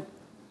coupling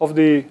of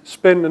the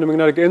spin in the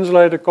magnetic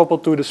insulator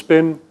coupled to the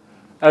spin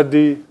at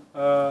the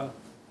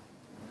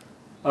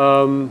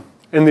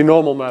in the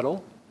normal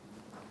metal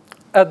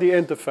at the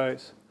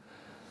interface.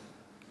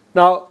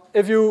 Now,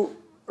 if you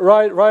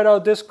write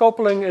out this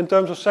coupling in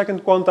terms of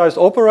second quantized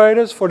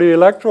operators for the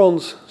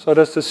electrons, so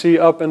that's the C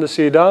up and the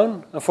C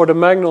down, and for the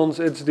magnons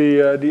it's the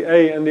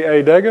A and the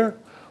A dagger,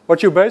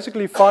 what you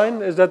basically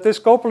find is that this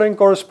coupling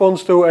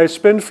corresponds to a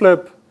spin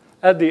flip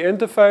at the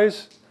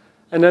interface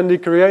and then the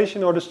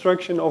creation or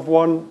destruction of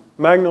one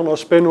magnon or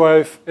spin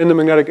wave in the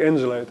magnetic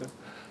insulator.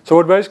 So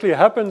what basically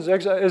happens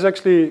is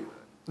actually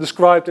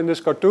described in this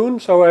cartoon.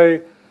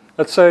 So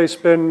let's say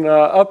spin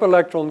up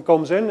electron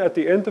comes in at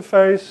the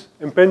interface,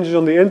 impinges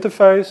on the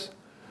interface,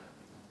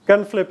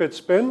 can flip its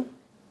spin,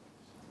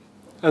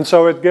 and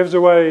so it gives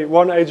away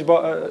one h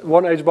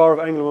bar of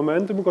angular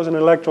momentum, because an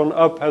electron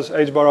up has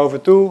h bar over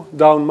 2,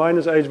 down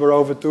minus h bar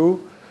over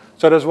 2.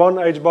 So there's one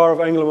h bar of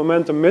angular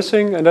momentum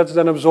missing, and that's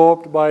then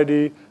absorbed by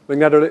the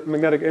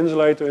magnetic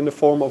insulator in the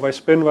form of a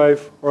spin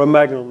wave or a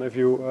magnon, if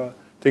you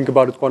think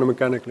about it quantum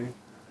mechanically.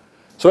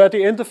 So at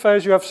the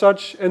interface you have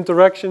such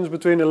interactions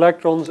between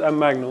electrons and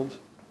magnons.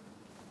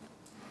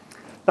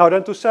 Now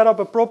then, to set up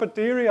a proper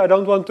theory, I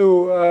don't want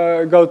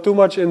to go too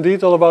much in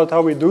detail about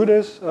how we do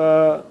this.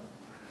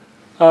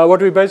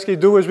 What we basically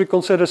do is we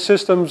consider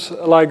systems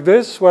like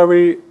this, where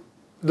we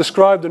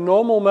describe the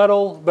normal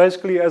metal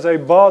basically as a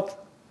bath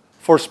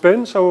for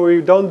spin. So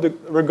we don't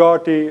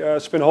regard the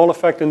spin Hall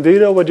effect in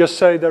detail. We just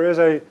say there is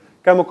a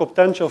chemical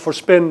potential for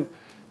spin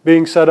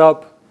being set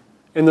up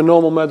in the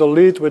normal metal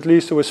lead, which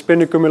leads to a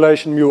spin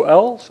accumulation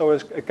μL. So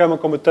it's a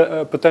chemical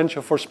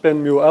potential for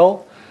spin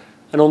μL.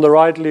 And on the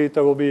right lead,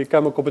 there will be a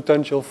chemical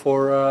potential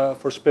for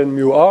spin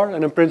μr.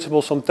 And in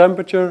principle, some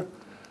temperature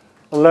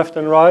on left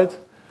and right.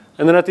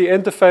 And then at the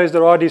interface,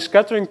 there are these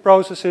scattering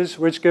processes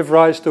which give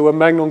rise to a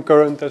magnon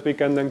current that we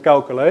can then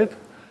calculate.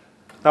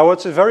 Now,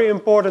 what's very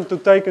important to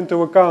take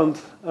into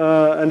account,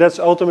 and that's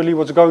ultimately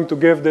what's going to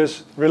give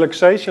this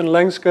relaxation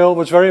length scale,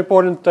 what's very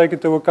important to take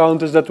into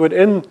account is that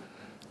within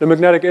the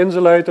magnetic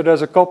insulator,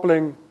 there's a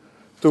coupling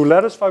to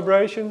lattice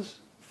vibrations,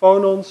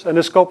 phonons, and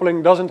this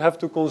coupling doesn't have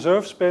to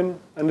conserve spin,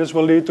 and this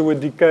will lead to a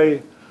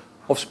decay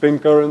of spin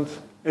current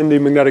in the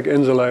magnetic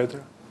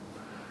insulator.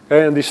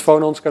 Okay, and these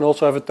phonons can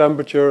also have a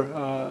temperature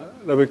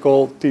that we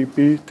call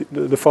Tp,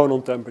 the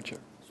phonon temperature.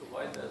 So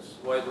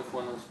why do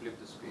phonons flip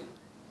the spin?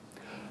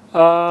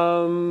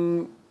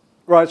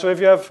 Right, so if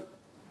you have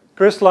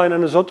crystalline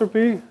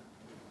anisotropy,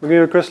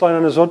 magnetic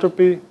crystalline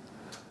anisotropy,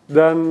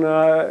 then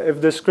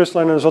if this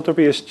crystalline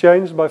anisotropy is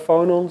changed by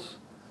phonons,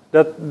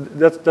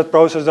 that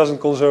process doesn't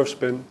conserve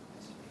spin.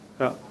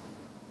 Yeah.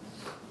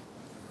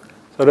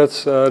 So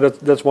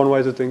that's one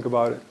way to think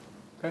about it.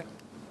 Okay,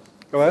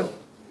 go ahead.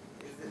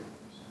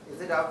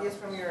 Is it obvious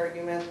from your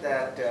argument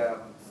that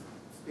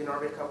spin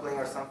orbit coupling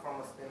or some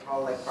form of spin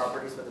Hall-like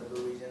properties for the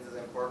blue regions is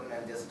important,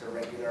 and just a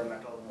regular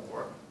metal won't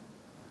work?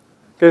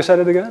 Can you say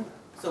that again?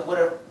 So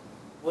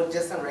would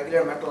just some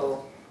regular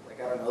metal, like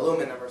I don't know,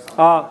 aluminum or something,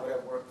 would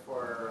have worked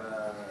for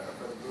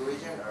the blue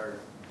region, or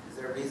is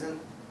there a reason?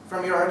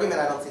 From your argument,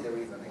 I don't see the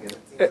reason.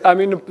 I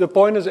mean, the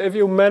point is, if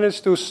you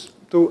manage to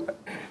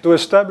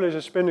establish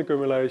a spin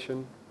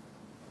accumulation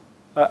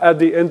at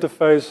the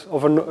interface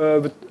of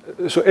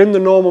so in the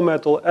normal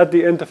metal at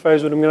the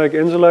interface with the magnetic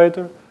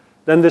insulator,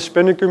 then this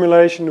spin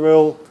accumulation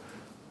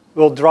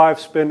will drive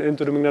spin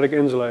into the magnetic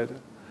insulator.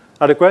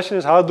 Now the question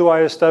is, how do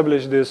I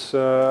establish this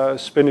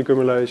spin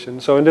accumulation?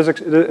 So in this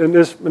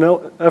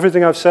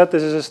everything I've said,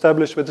 this is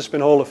established with the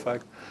spin Hall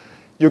effect.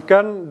 You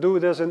can do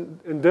this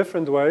in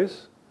different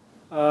ways.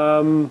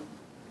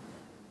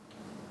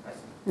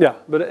 Yeah,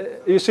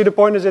 but you see, the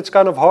point is, it's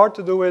kind of hard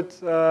to do it.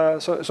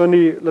 So in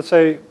the, let's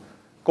say,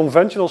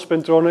 conventional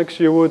spintronics,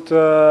 you would,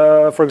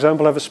 for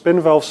example, have a spin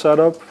valve set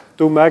up,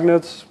 2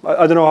 magnets.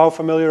 I don't know how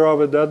familiar you are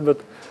with that,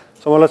 but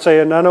so let's say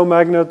a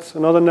nanomagnet,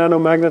 another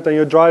nanomagnet, and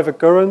you drive a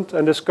current,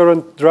 and this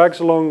current drags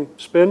along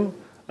spin,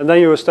 and then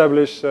you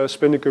establish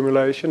spin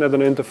accumulation at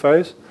an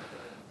interface.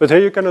 But here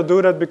you cannot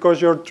do that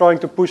because you're trying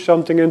to push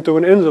something into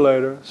an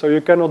insulator, so you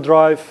cannot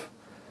drive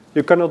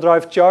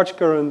charge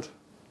current.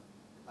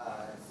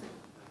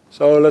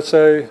 So let's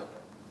say,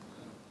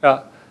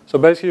 yeah. So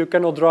basically you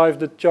cannot drive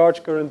the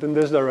charge current in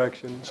this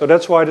direction. So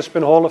that's why the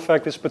spin Hall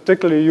effect is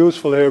particularly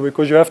useful here,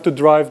 because you have to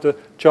drive the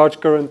charge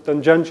current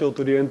tangential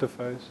to the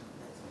interface.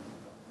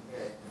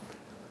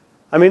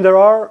 I mean, there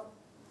are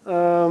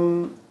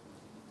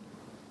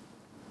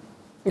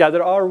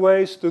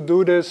ways to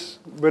do this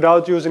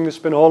without using the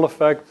spin Hall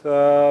effect,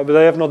 but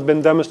they have not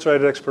been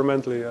demonstrated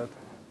experimentally yet.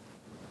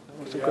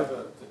 Do you have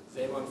a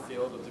Zeeman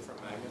field of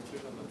different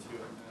magnitude on the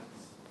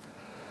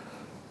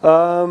 2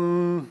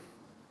 magnets?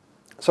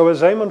 So a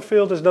Zeeman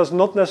field does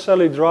not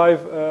necessarily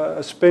drive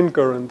a spin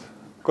current,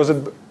 because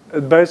it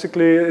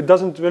basically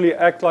doesn't really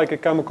act like a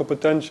chemical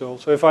potential.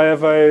 So if I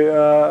have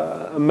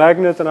a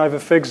magnet and I have a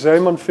fixed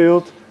Zeeman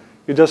field,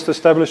 you just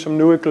establish some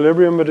new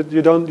equilibrium, but it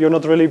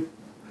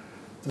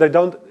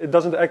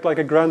doesn't act like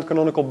a grand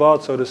canonical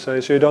bath, so to say.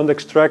 So you don't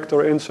extract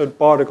or insert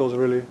particles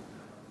really.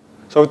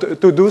 So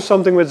to do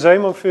something with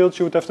Zeeman fields,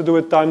 you would have to do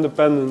it time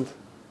dependent.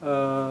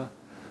 So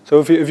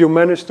if you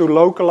manage to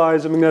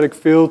localize a magnetic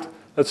field,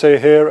 let's say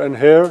here and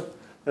here,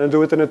 and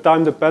do it in a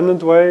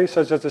time-dependent way,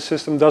 such that the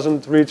system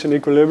doesn't reach an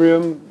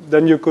equilibrium,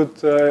 then you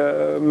could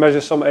measure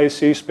some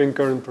AC spin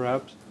current,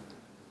 perhaps.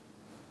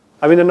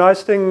 I mean, the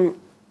nice thing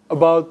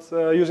about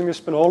using the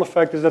spin Hall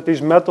effect is that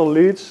these metal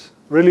leads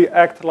really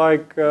act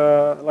like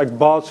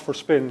baths for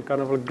spin,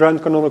 kind of like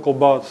grand canonical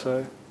baths,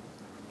 say.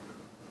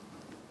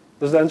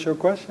 Does that answer your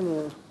question?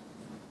 Or?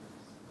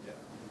 Yeah.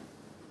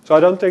 So I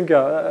don't think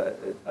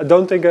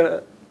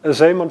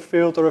Zeeman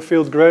field or a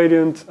field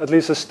gradient, at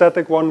least a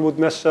static one, would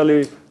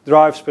necessarily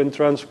drive spin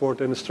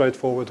transport in a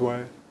straightforward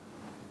way.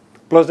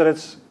 Plus that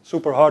it's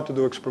super hard to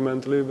do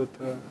experimentally, but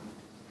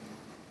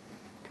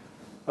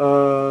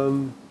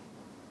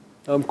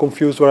I'm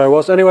confused where I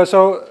was. Anyway,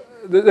 so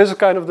this is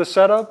kind of the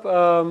setup.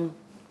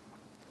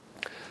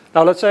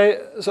 Now let's say,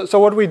 so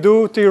what we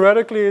do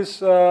theoretically is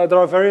there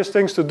are various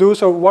things to do.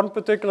 So one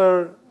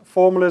particular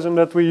formalism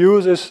that we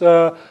use is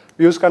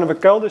we use kind of a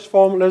Keldysh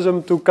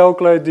formalism to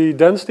calculate the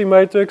density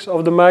matrix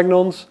of the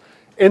magnons,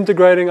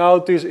 integrating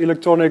out these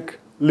electronic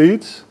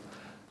leads.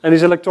 And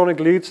these electronic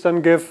leads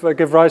then give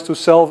rise to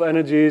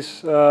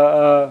self-energies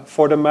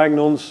for the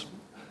magnons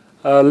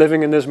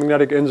living in this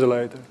magnetic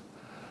insulator.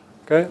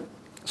 Okay?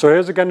 So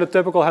here's again the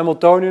typical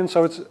Hamiltonian.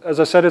 So it's,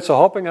 as I said, it's a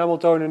hopping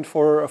Hamiltonian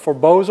for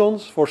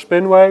bosons, for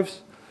spin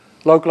waves,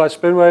 localized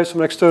spin waves.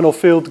 Some external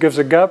field gives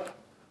a gap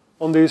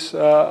on these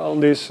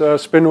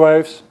spin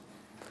waves.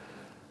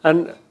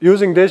 And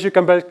using this, you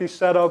can basically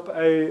set up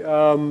a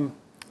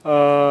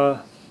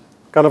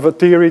kind of a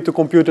theory to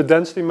compute the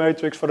density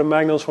matrix for the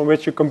magnons from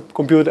which you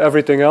compute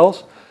everything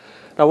else.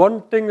 Now,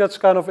 one thing that's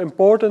kind of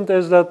important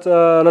is that,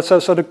 let's say,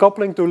 so the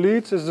coupling to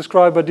leads is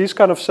described by these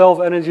kind of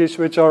self-energies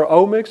which are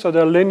ohmic, so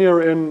they're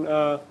linear in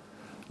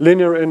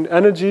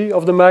energy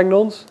of the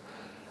magnons.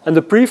 And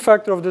the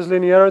prefactor of this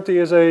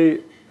linearity is a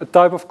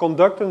type of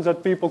conductance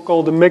that people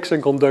call the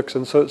mixing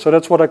conductance. So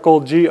that's what I call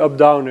G up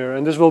down here.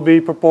 And this will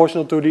be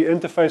proportional to the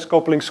interface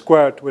coupling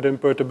squared within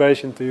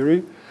perturbation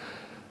theory.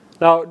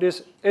 Now,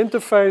 this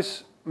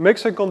interface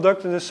mixing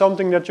conductance is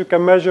something that you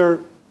can measure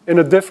in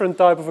a different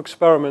type of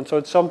experiment. So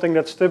it's something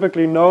that's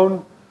typically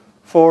known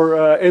for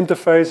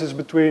interfaces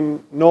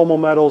between normal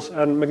metals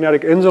and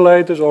magnetic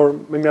insulators or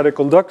magnetic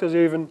conductors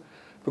even,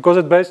 because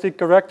it basically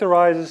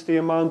characterizes the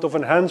amount of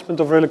enhancement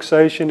of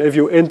relaxation if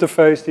you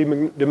interface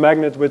the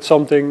magnet with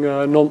something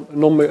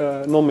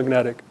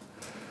non-magnetic.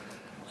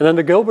 And then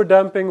the Gilbert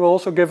damping will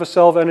also give a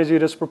self-energy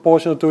that's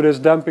proportional to this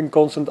damping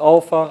constant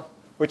alpha,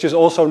 which is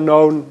also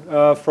known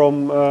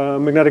from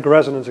magnetic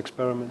resonance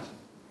experiments.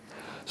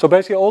 So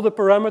basically all the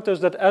parameters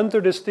that enter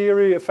this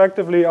theory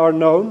effectively are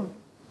known.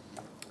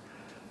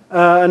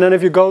 And then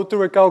if you go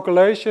through a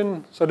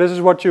calculation, so this is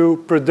what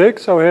you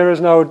predict. So here is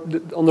now,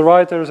 on the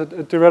right, there is a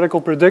theoretical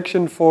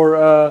prediction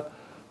for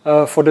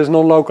this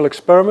non-local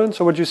experiment.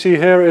 So what you see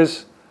here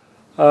is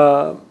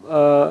a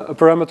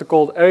parameter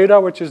called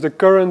eta, which is the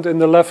current in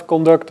the left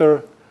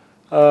conductor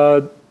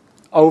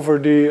over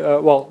the,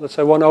 well, let's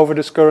say 1 over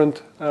this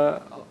current,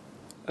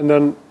 and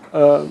then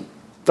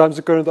times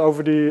the current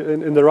over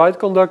in the right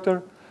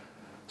conductor.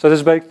 So this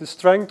is basically the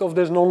strength of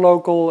this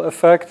non-local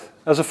effect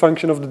as a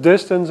function of the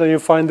distance, and you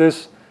find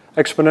this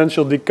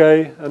exponential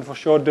decay, and for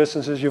short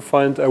distances you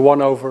find a 1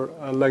 over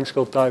length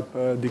scale type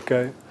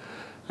decay.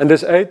 And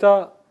this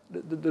eta,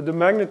 the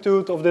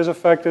magnitude of this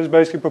effect is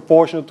basically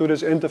proportional to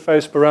this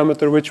interface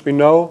parameter which we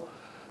know.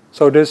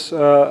 So this,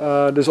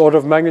 this order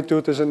of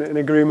magnitude is in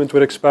agreement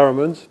with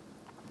experiments.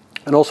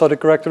 And also the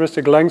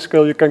characteristic length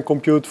scale you can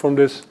compute from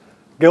this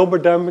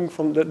Gilbert damping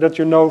that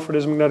you know for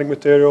this magnetic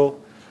material.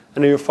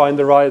 And then you find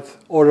the right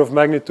order of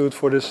magnitude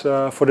for this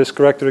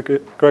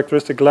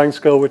characteristic length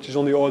scale, which is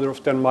on the order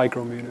of 10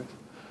 micrometers.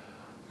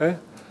 Okay?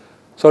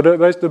 So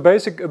the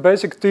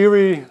basic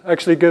theory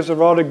actually gives a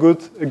rather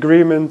good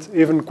agreement,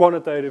 even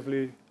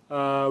quantitatively,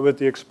 with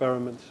the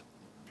experiments.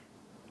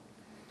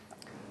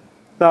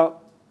 Now,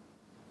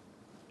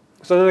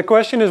 so then the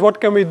question is, what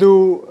can we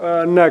do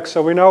next?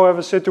 So we now have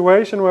a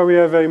situation where we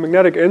have a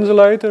magnetic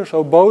insulator,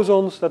 so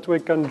bosons that we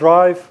can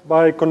drive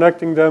by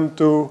connecting them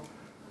to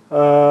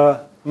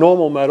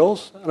normal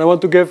metals. And I want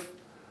to give,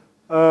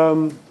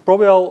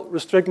 probably I'll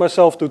restrict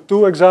myself to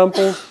 2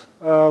 examples.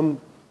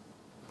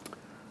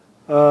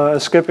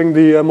 Skipping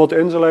the Mott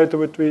insulator,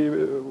 which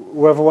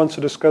whoever wants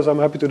to discuss, I'm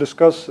happy to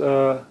discuss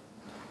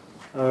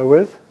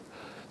with.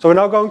 So we're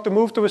now going to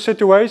move to a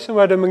situation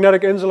where the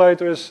magnetic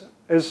insulator is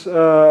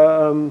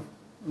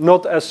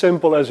not as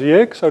simple as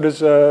YIG. So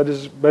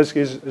this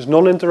basically is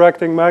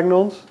non-interacting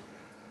magnons.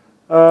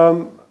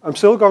 I'm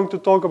still going to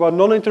talk about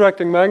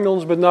non-interacting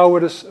magnons, but now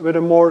with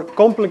a more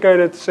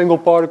complicated single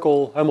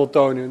particle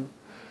Hamiltonian.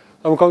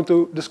 I'm going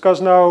to discuss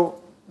now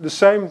the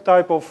same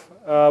type of,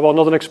 well,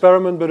 not an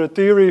experiment, but a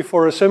theory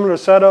for a similar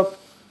setup,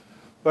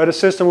 where the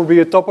system would be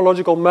a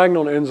topological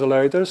magnon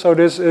insulator. So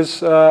this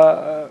is,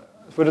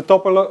 with a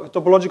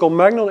topological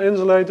magnon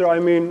insulator, I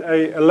mean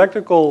a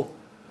electrical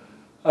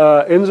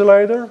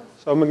insulator,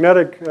 so a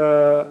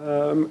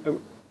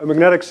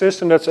magnetic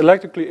system that's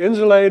electrically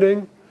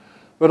insulating.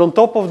 But on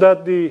top of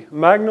that, the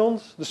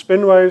magnons, the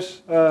spin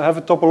waves, have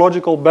a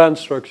topological band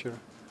structure.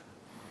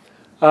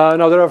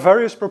 Now, there are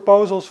various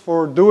proposals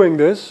for doing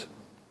this.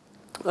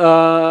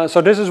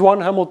 So this is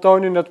one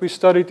Hamiltonian that we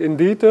studied in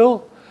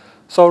detail.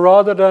 So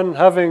rather than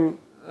having,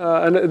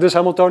 and this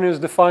Hamiltonian is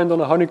defined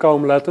on a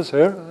honeycomb lattice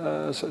here,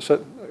 so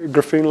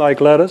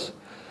graphene-like lattice.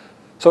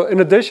 So in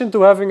addition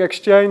to having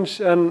exchange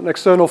and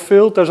external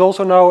field, there's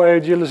also now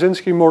a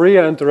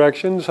Dzielinski-Moria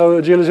interaction. So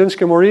a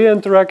Dzielinski-Moria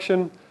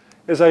interaction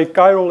is a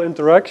chiral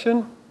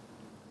interaction,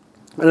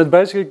 and it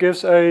basically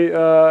gives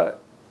a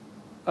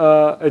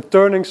a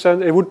turning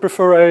sense. It would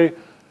prefer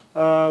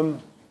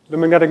the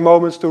magnetic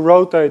moments to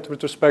rotate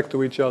with respect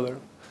to each other.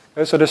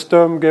 Okay, so this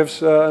term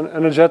gives an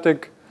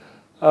energetic,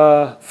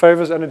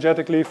 favors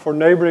energetically for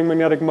neighboring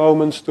magnetic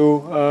moments to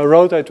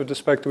rotate with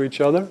respect to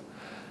each other,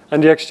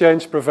 and the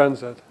exchange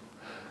prevents that.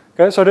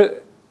 Okay,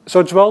 so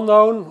it's well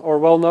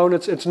known.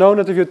 It's known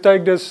that if you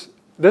take this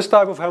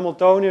type of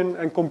Hamiltonian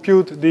and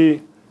compute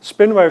the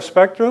spin wave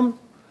spectrum,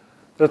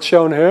 that's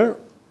shown here.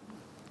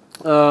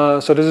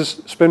 So this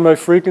is spin wave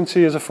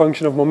frequency as a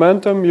function of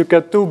momentum. You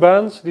get two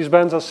bands. These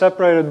bands are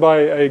separated by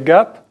a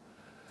gap.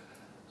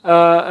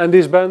 And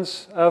these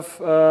bands have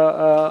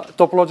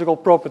topological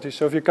properties.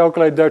 So if you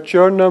calculate their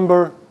Chern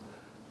number,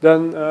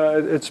 then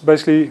it's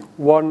basically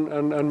 1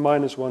 and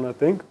minus 1, I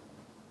think.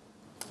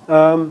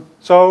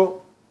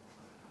 So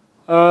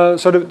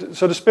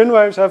the spin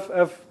waves have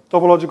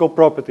topological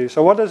properties.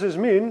 So what does this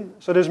mean?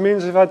 So this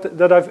means if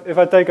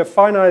I take a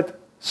finite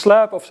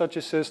slab of such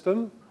a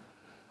system,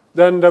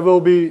 then there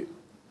will be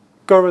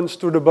currents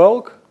to the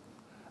bulk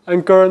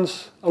and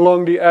currents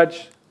along the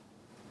edge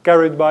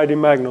carried by the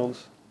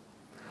magnons.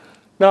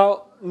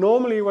 Now,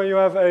 normally when you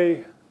have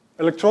an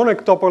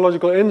electronic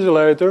topological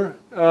insulator,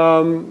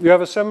 you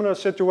have a similar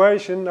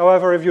situation.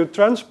 However, if you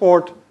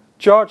transport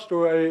charge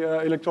to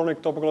an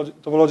electronic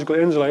topological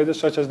insulator,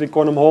 such as the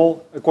quantum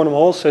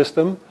Hall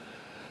system,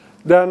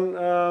 then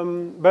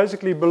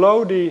basically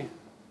below the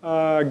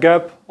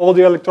gap, all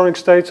the electronic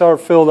states are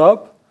filled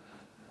up.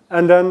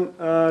 And then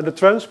the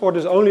transport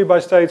is only by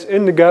states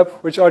in the gap,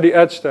 which are the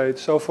edge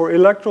states. So for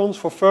electrons,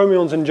 for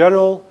fermions in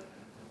general,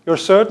 you're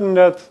certain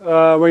that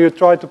when you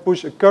try to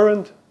push a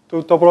current to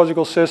a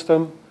topological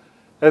system,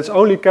 it's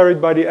only carried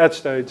by the edge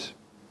states.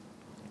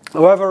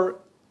 However,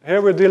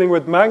 here we're dealing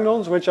with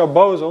magnons, which are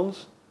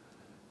bosons.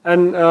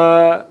 And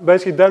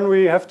basically then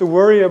we have to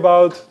worry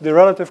about the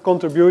relative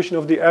contribution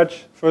of the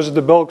edge versus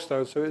the bulk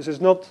state. So it's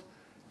not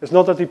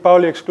that the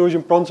Pauli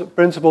exclusion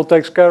principle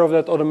takes care of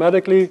that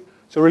automatically.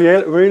 So we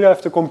really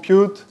have to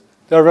compute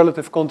their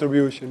relative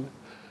contribution.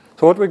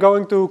 So what we're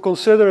going to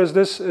consider is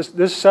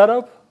this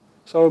setup.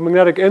 So a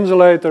magnetic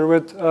insulator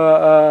with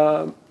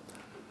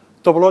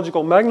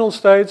topological magnon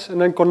states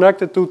and then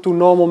connected to two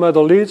normal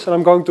metal leads. And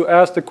I'm going to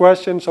ask the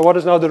question, so what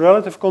is now the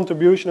relative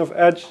contribution of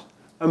edge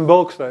and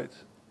bulk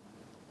states?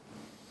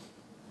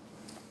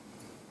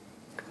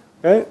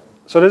 Okay,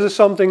 so this is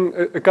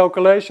a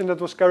calculation that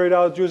was carried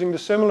out using the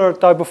similar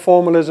type of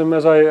formalism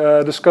as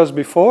I discussed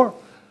before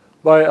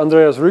by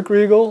Andreas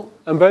Rückriegel.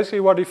 And basically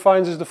what he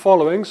finds is the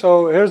following.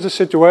 So here's the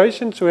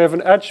situation. So we have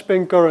an edge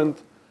spin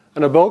current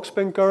and a bulk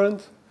spin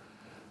current.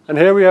 And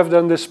here we have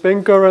then this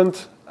spin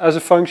current as a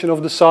function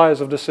of the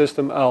size of the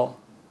system L.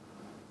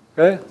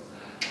 Okay?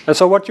 And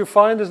so what you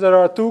find is there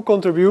are two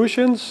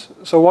contributions.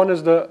 So one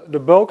is the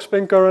bulk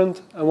spin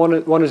current and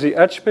one is the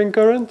edge spin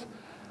current.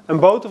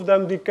 And both of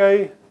them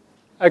decay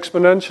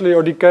exponentially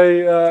or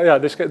decay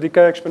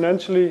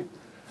exponentially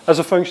as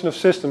a function of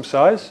system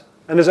size.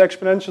 And this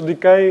exponential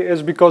decay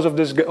is because of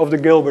the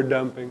Gilbert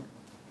damping.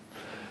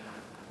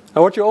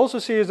 And what you also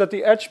see is that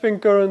the edge spin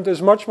current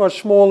is much,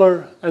 much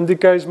smaller and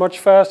decays much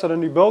faster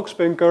than the bulk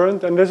spin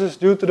current. And this is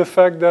due to the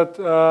fact that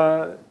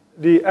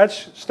the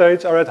edge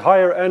states are at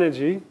higher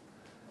energy.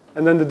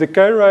 And then the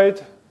decay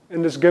rate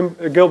in this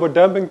Gilbert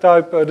damping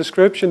type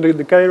description, the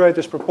decay rate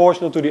is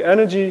proportional to the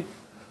energy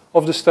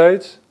of the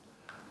states.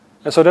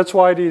 And so that's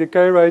why the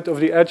decay rate of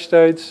the edge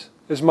states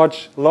is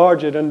much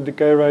larger than the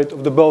decay rate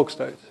of the bulk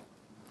states.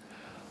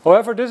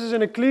 However, this is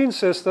in a clean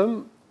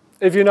system.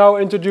 If you now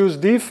introduce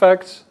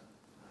defects,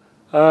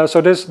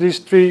 so these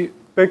three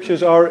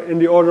pictures are in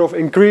the order of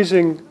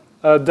increasing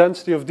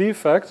density of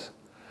defects,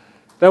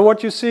 then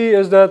what you see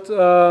is that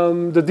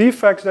the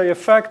defects, they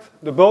affect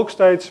the bulk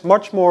states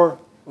much more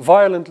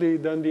violently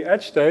than the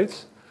edge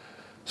states.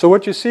 So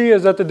what you see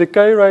is that the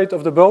decay rate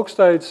of the bulk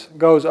states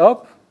goes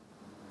up.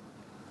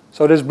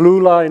 So this blue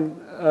line,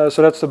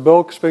 so that's the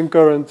bulk spin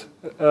current,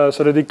 so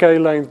the decay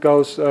length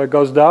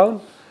goes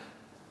down.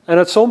 And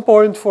at some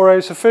point, for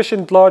a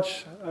sufficient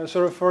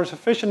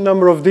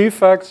number of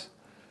defects,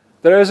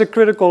 there is a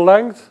critical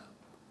length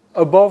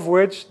above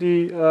which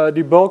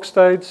the bulk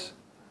states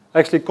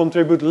actually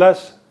contribute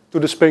less to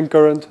the spin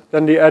current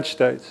than the edge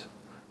states.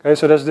 Okay,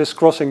 so that's this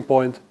crossing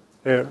point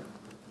here.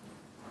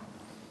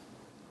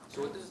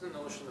 So what is the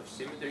notion of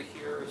symmetry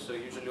here? So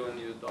usually when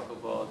you talk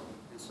about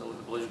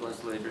topological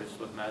insulators,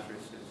 what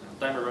matters is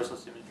time reversal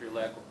symmetry,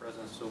 lack of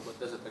presence. So what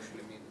does it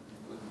actually mean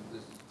with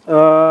this?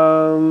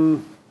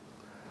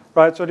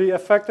 Right, so the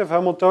effective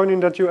Hamiltonian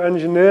that you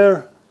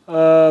engineer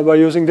by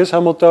using this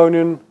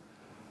Hamiltonian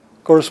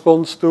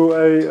corresponds to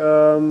a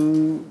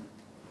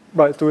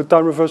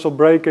time reversal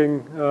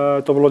breaking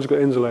topological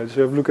insulator. So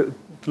you have to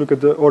look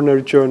at the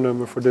ordinary Chern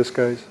number for this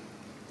case.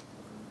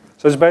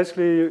 So it's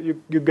basically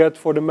you get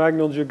for the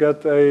magnons you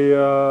get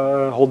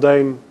a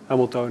Haldane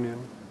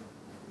Hamiltonian.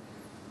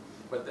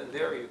 But then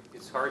there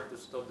it's hard to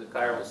stop the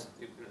chiral.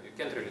 You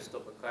can't really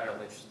stop a chiral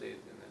edge state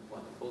in a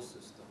quantum Hall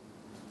system.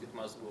 It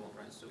must go on,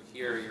 right? So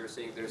here you're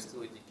saying there's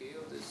still a decay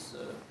of this.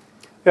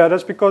 Yeah,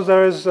 that's because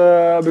there is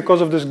because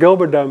of this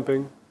Gilbert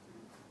damping.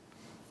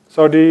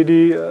 So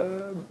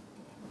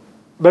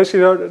basically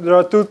there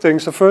are two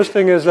things. The first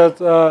thing is that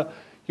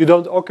you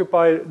don't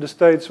occupy the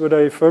states with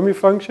a Fermi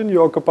function,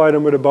 you occupy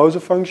them with a Bose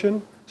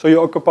function. So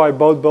you occupy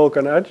both bulk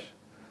and edge.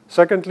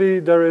 Secondly,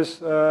 there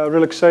is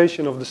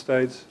relaxation of the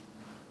states.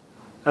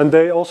 And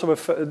they also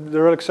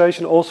the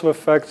relaxation also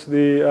affects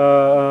the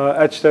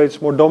edge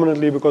states more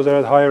dominantly because they're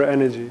at higher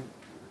energy.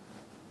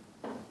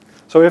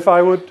 So if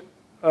I would,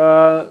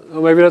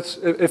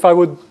 if I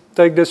would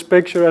take this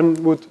picture and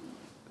would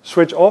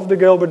switch off the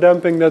Gilbert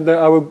damping, then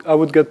I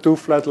would get two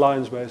flat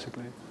lines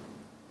basically.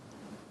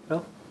 Yeah?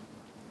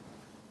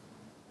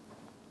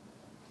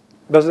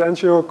 Does it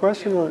answer your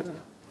question? Or?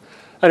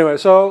 Anyway,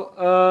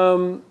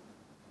 so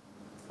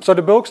so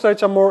the bulk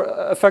states are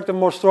affected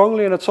more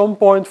strongly, and at some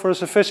point for a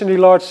sufficiently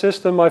large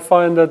system, I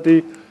find that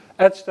the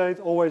edge state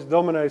always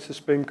dominates the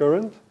spin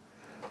current.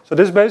 So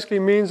this basically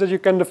means that you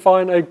can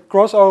define a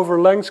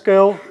crossover length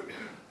scale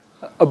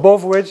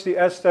above which the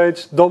edge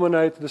states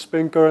dominate the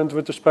spin current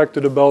with respect to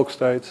the bulk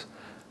states.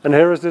 And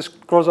here is this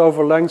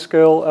crossover length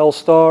scale, L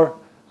star,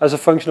 as a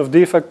function of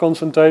defect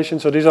concentration.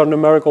 So these are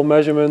numerical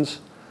measurements,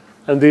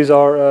 and these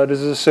are this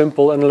is a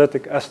simple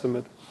analytic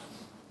estimate.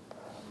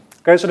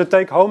 Okay, so the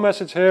take-home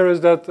message here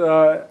is that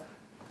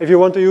if you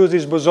want to use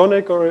these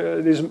bosonic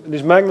or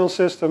these magnon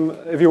system,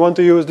 if you want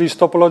to use these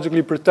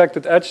topologically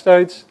protected edge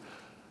states,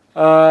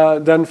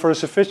 then for a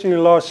sufficiently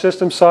large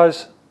system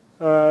size,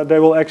 they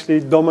will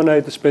actually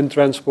dominate the spin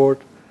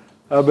transport.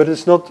 But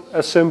it's not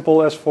as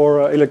simple as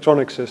for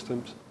electronic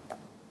systems.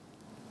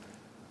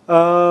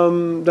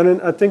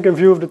 Then I think in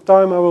view of the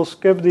time, I will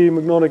skip the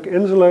magnonic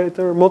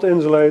insulator, Mott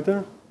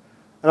insulator.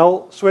 And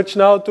I'll switch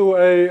now to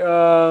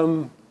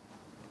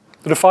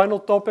the final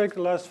topic,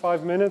 the last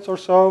 5 minutes or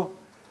so.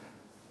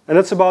 And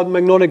that's about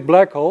magnonic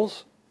black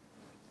holes.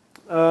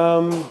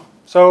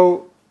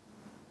 So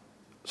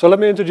let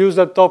me introduce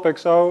that topic.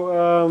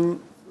 So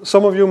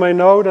some of you may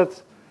know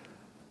that,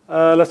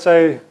 let's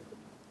say,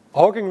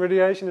 Hawking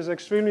radiation is an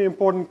extremely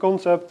important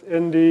concept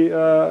in the,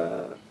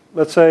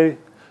 let's say,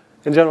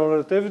 in general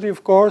relativity,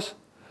 of course.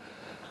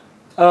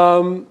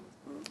 So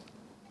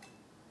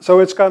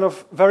it's kind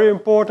of very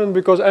important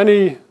because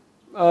any,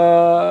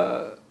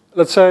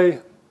 let's say,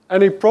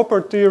 any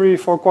proper theory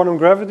for quantum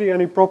gravity,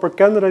 any proper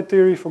candidate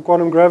theory for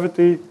quantum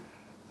gravity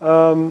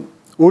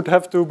would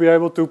have to be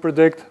able to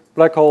predict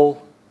black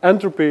hole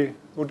entropy,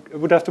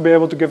 would have to be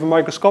able to give a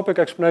microscopic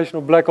explanation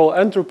of black hole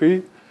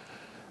entropy.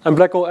 And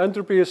black hole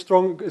entropy is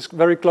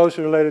very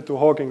closely related to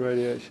Hawking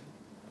radiation.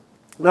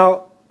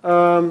 Now,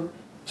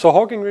 so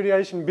Hawking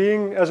radiation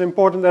being as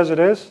important as it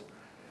is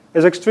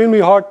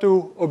extremely hard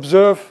to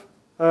observe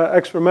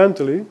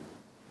experimentally.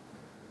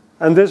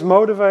 And this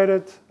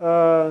motivated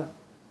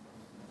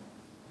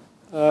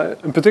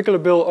in particular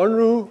Bill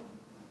Unruh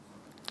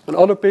and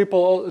other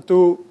people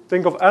to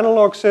think of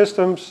analog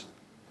systems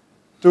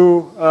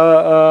to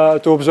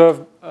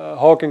observe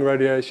Hawking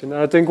radiation.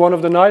 And I think one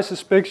of the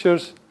nicest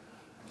pictures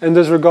in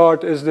this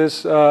regard is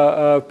this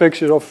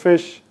picture of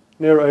fish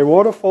near a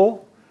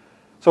waterfall.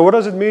 So what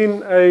does it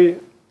mean, an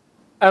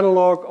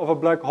analog of a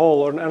black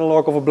hole or an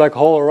analog of a black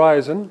hole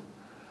horizon?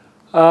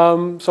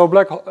 So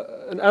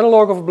an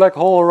analog of a black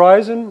hole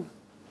horizon,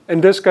 in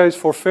this case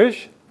for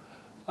fish,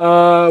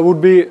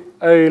 would be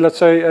let's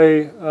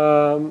say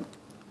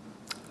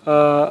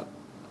a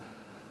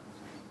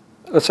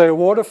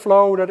water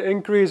flow that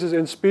increases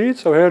in speed.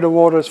 So here the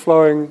water is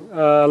flowing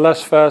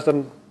less fast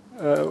than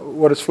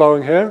what is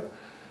flowing here.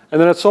 And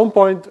then at some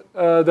point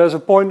there's a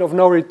point of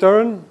no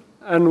return,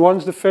 and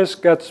once the fish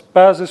gets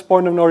past this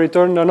point of no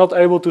return, they're not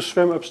able to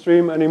swim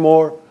upstream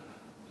anymore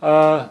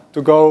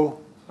to go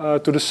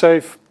to the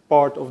safe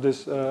part of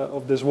this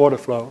water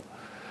flow.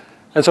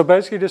 And so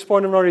basically this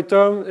point of no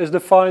return is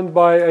defined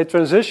by a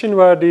transition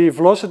where the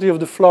velocity of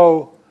the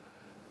flow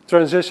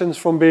transitions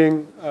from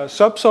being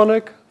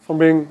subsonic, from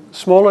being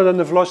smaller than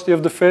the velocity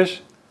of the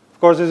fish. Of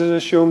course, this is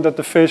assumed that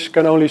the fish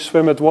can only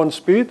swim at one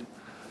speed.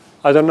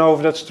 I don't know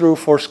if that's true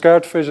for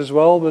scared fish as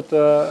well, but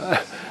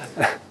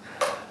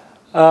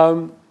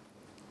and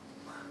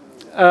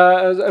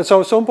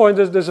so at some point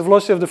this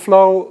velocity of the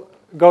flow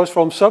goes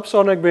from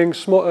subsonic, being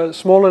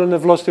smaller than the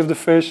velocity of the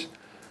fish,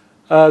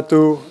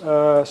 to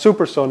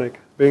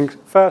supersonic, being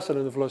faster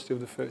than the velocity of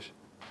the fish.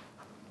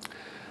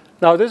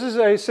 Now this is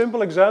a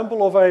simple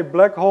example of a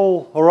black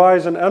hole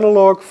horizon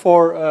analog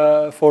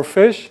for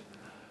fish,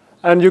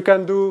 and you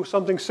can do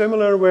something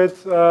similar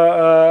with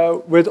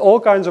all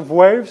kinds of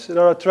waves that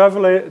are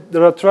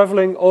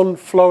traveling on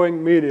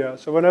flowing media.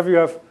 So whenever you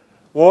have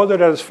water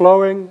that is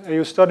flowing and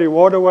you study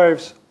water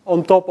waves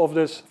on top of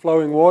this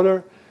flowing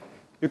water,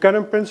 you can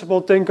in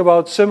principle think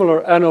about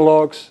similar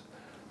analogs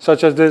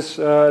such as this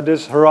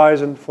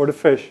horizon for the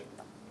fish.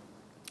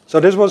 So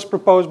this was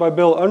proposed by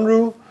Bill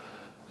Unruh,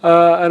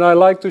 and I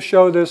like to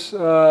show this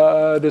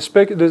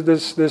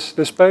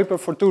paper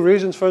for two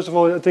reasons. First of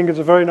all, I think it's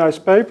a very nice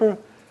paper.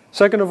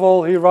 Second of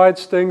all, he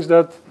writes things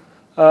that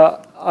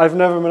I've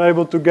never been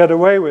able to get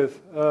away with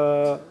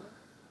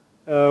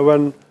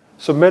when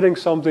submitting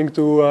something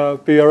to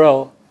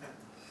PRL.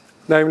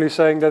 namely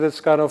saying that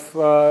it's kind of,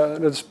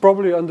 it's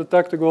probably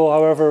undetectable,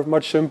 however,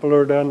 much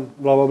simpler than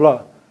blah, blah,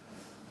 blah.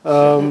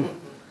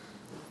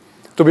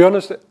 To be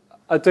honest,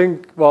 I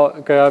think, well,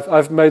 okay,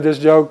 I've made this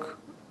joke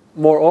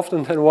more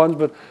often than once,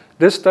 but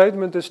this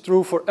statement is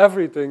true for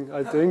everything,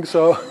 I think.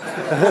 So,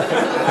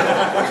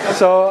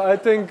 so I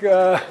think,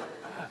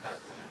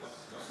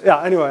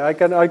 yeah. Anyway,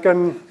 I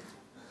can.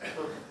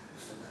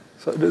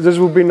 So this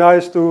would be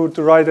nice to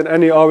write in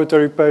any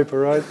arbitrary paper,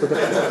 right?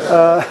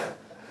 But,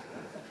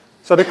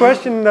 so the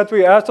question that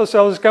we asked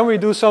ourselves is, can we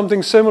do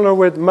something similar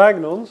with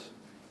magnons?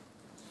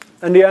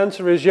 And the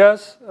answer is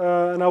yes.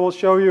 And I will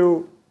show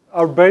you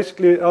our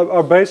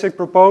basic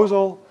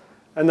proposal.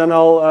 And then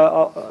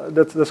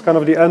that's kind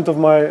of the end of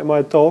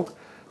my talk.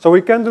 So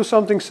we can do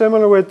something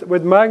similar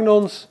with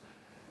magnons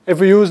if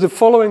we use the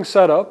following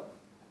setup.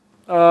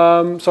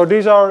 So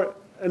these are,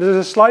 this is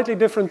a slightly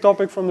different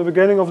topic from the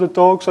beginning of the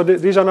talk. So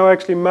these are now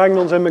actually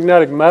magnons and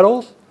magnetic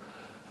metals.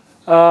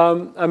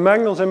 And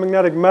magnons and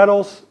magnetic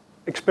metals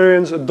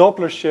experience a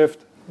Doppler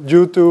shift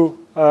due to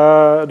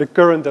the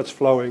current that's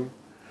flowing.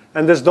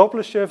 And this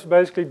Doppler shift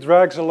basically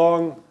drags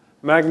along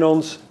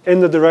magnons in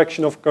the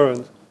direction of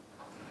current.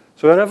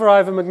 So whenever I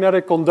have a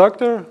magnetic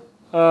conductor,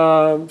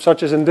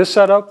 such as in this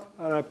setup,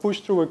 and I push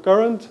through a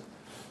current,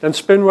 then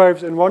spin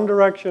waves in one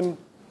direction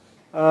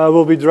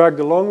will be dragged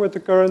along with the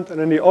current,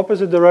 and in the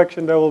opposite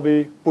direction they will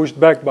be pushed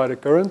back by the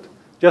current.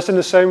 Just in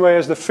the same way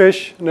as the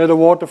fish near the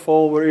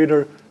waterfall were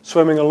either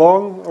swimming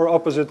along or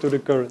opposite to the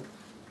current.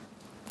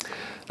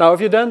 Now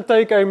if you then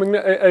take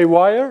a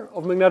wire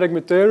of magnetic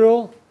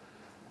material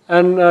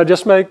and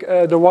just make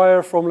the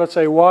wire from, let's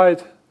say,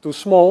 wide to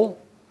small,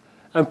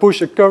 and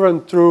push a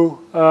current through,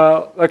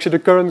 actually the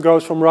current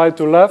goes from right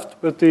to left,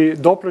 but the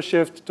Doppler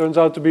shift turns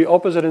out to be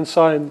opposite in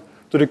sign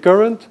to the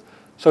current.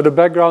 So the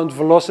background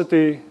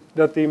velocity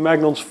that the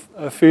magnons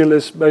feel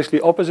is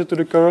basically opposite to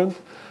the current.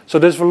 So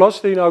this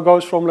velocity now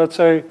goes from, let's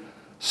say,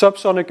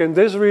 subsonic in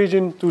this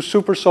region to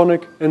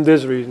supersonic in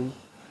this region.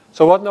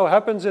 So what now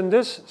happens in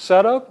this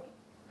setup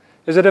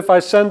is that if I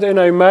send in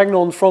a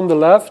magnon from the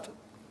left,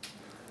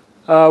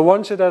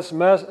 once it has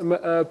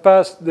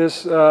passed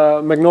this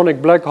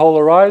magnonic black hole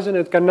horizon,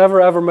 it can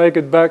never ever make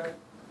it back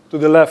to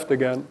the left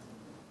again.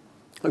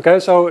 Okay,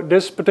 so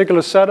this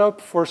particular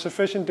setup for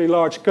sufficiently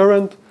large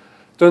current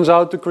turns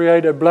out to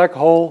create a black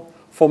hole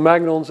for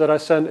magnons that I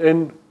send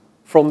in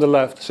from the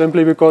left,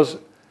 simply because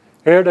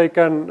here they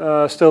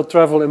can still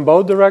travel in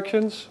both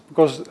directions,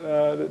 because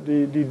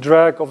the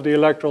drag of the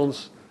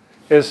electrons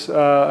is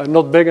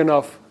not big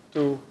enough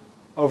to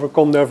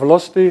overcome their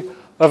velocity.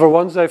 However,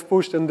 once they've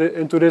pushed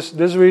into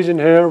this region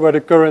here, where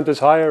the current is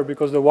higher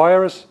because the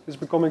wire is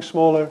becoming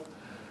smaller,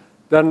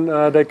 then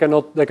they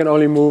can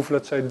only move,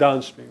 let's say,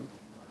 downstream.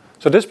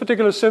 So this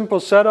particular simple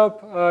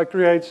setup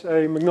creates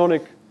a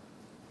magnonic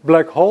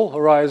black hole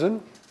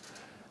horizon.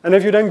 And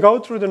if you then go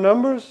through the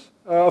numbers,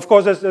 of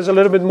course, there's a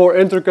little bit more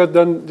intricate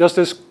than just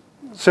this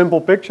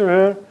simple picture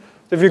here.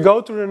 If you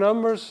go through the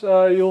numbers,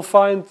 you'll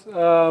find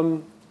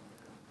a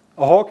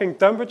Hawking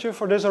temperature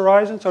for this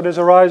horizon. So this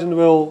horizon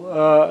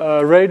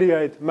will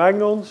radiate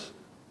magnons.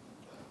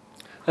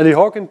 And the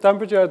Hawking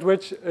temperature at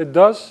which it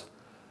does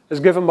is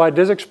given by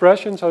this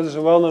expression. So this is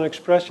a well-known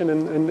expression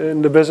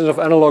in the business of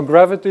analog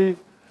gravity.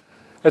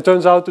 It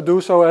turns out to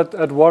do so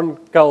at 1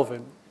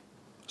 Kelvin.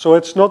 So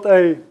it's not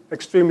an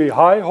extremely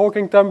high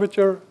Hawking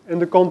temperature in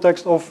the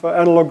context of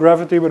analog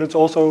gravity, but it's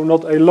also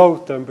not a low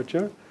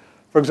temperature.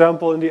 For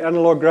example, in the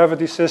analog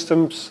gravity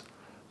systems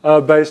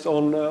based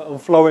on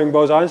flowing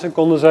Bose-Einstein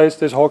condensates,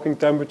 this Hawking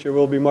temperature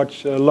will be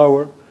much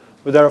lower.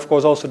 But there, of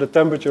course, also the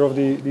temperature of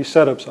the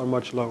setups are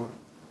much lower.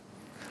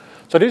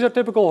 So these are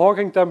typical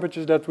Hawking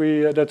temperatures that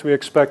we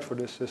expect for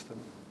this system.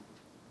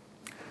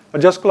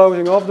 But just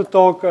closing off the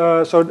talk,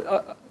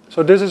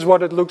 so this is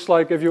what it looks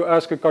like if you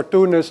ask a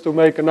cartoonist to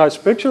make a nice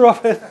picture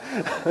of it.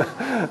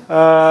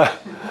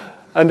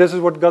 And this is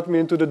what got me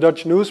into the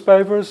Dutch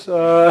newspapers.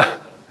 But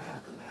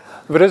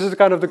this is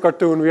kind of the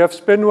cartoon. We have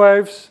spin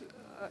waves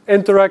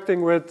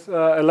interacting with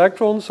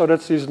electrons, so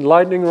that's these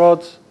lightning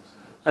rods.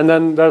 And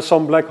then there's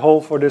some black hole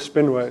for this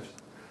spin waves.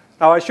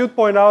 Now I should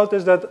point out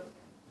is that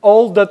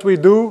all that we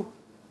do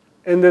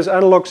in this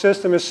analog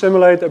system is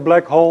simulate a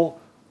black hole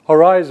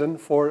horizon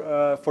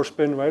for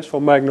spin waves, for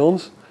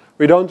magnons.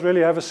 We don't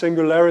really have a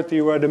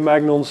singularity where the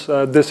magnons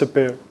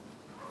disappear.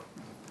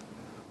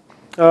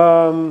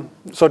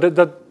 So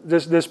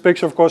this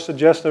picture, of course,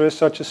 suggests there is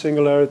such a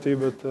singularity,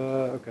 but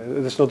okay,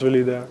 it's not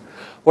really there.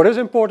 What is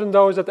important,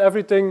 though, is that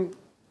everything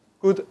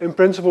could, in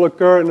principle,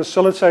 occur in a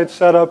solid-state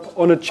setup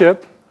on a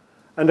chip,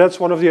 and that's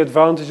one of the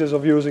advantages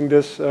of using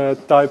this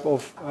type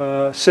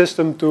of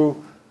system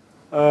to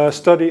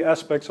study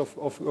aspects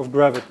of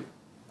gravity.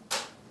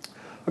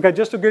 Okay,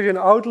 just to give you an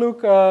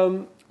outlook.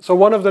 So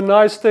one of the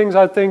nice things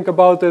I think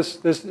about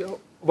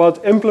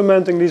about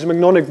implementing these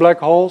magnonic black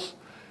holes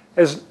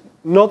is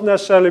not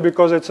necessarily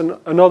because it's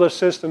another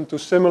system to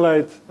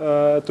simulate,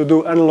 to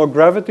do analog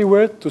gravity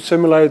with, to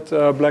simulate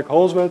black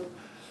holes with,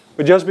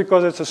 but just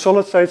because it's a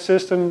solid state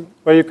system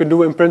where you can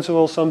do in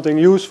principle something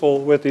useful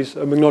with these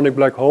magnonic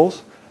black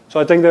holes. So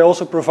I think they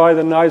also provide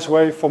a nice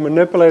way for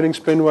manipulating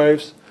spin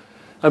waves,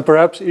 and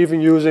perhaps even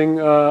using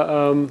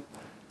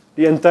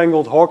the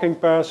entangled Hawking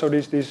pair, so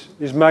these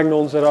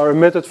magnons that are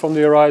emitted from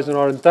the horizon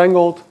are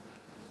entangled,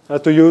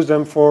 to use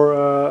them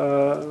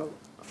for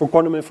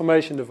quantum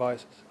information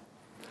devices.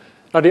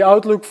 Now the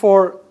outlook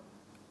for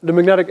the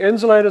magnetic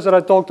insulators that I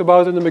talked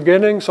about in the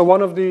beginning, so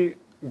one of the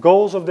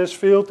goals of this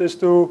field is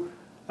to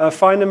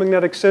find a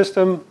magnetic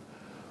system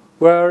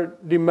where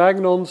the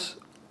magnons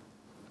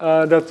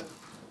that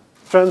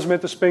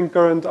transmit the spin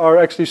current are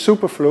actually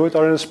superfluid,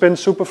 are in a spin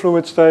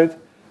superfluid state,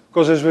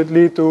 because this would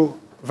lead to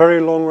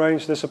very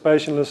long-range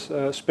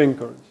dissipationless spin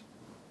currents.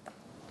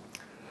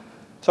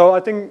 So I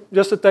think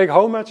just the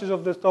take-home message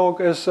of this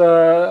talk is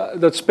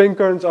that spin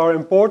currents are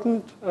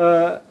important,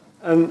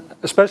 and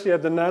especially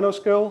at the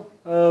nanoscale.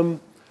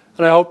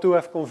 And I hope to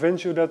have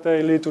convinced you that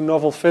they lead to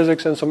novel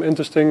physics and some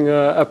interesting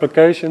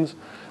applications.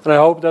 And I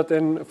hope that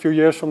in a few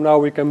years from now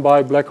we can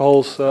buy black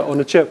holes on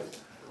a chip.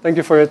 Thank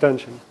you for your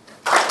attention.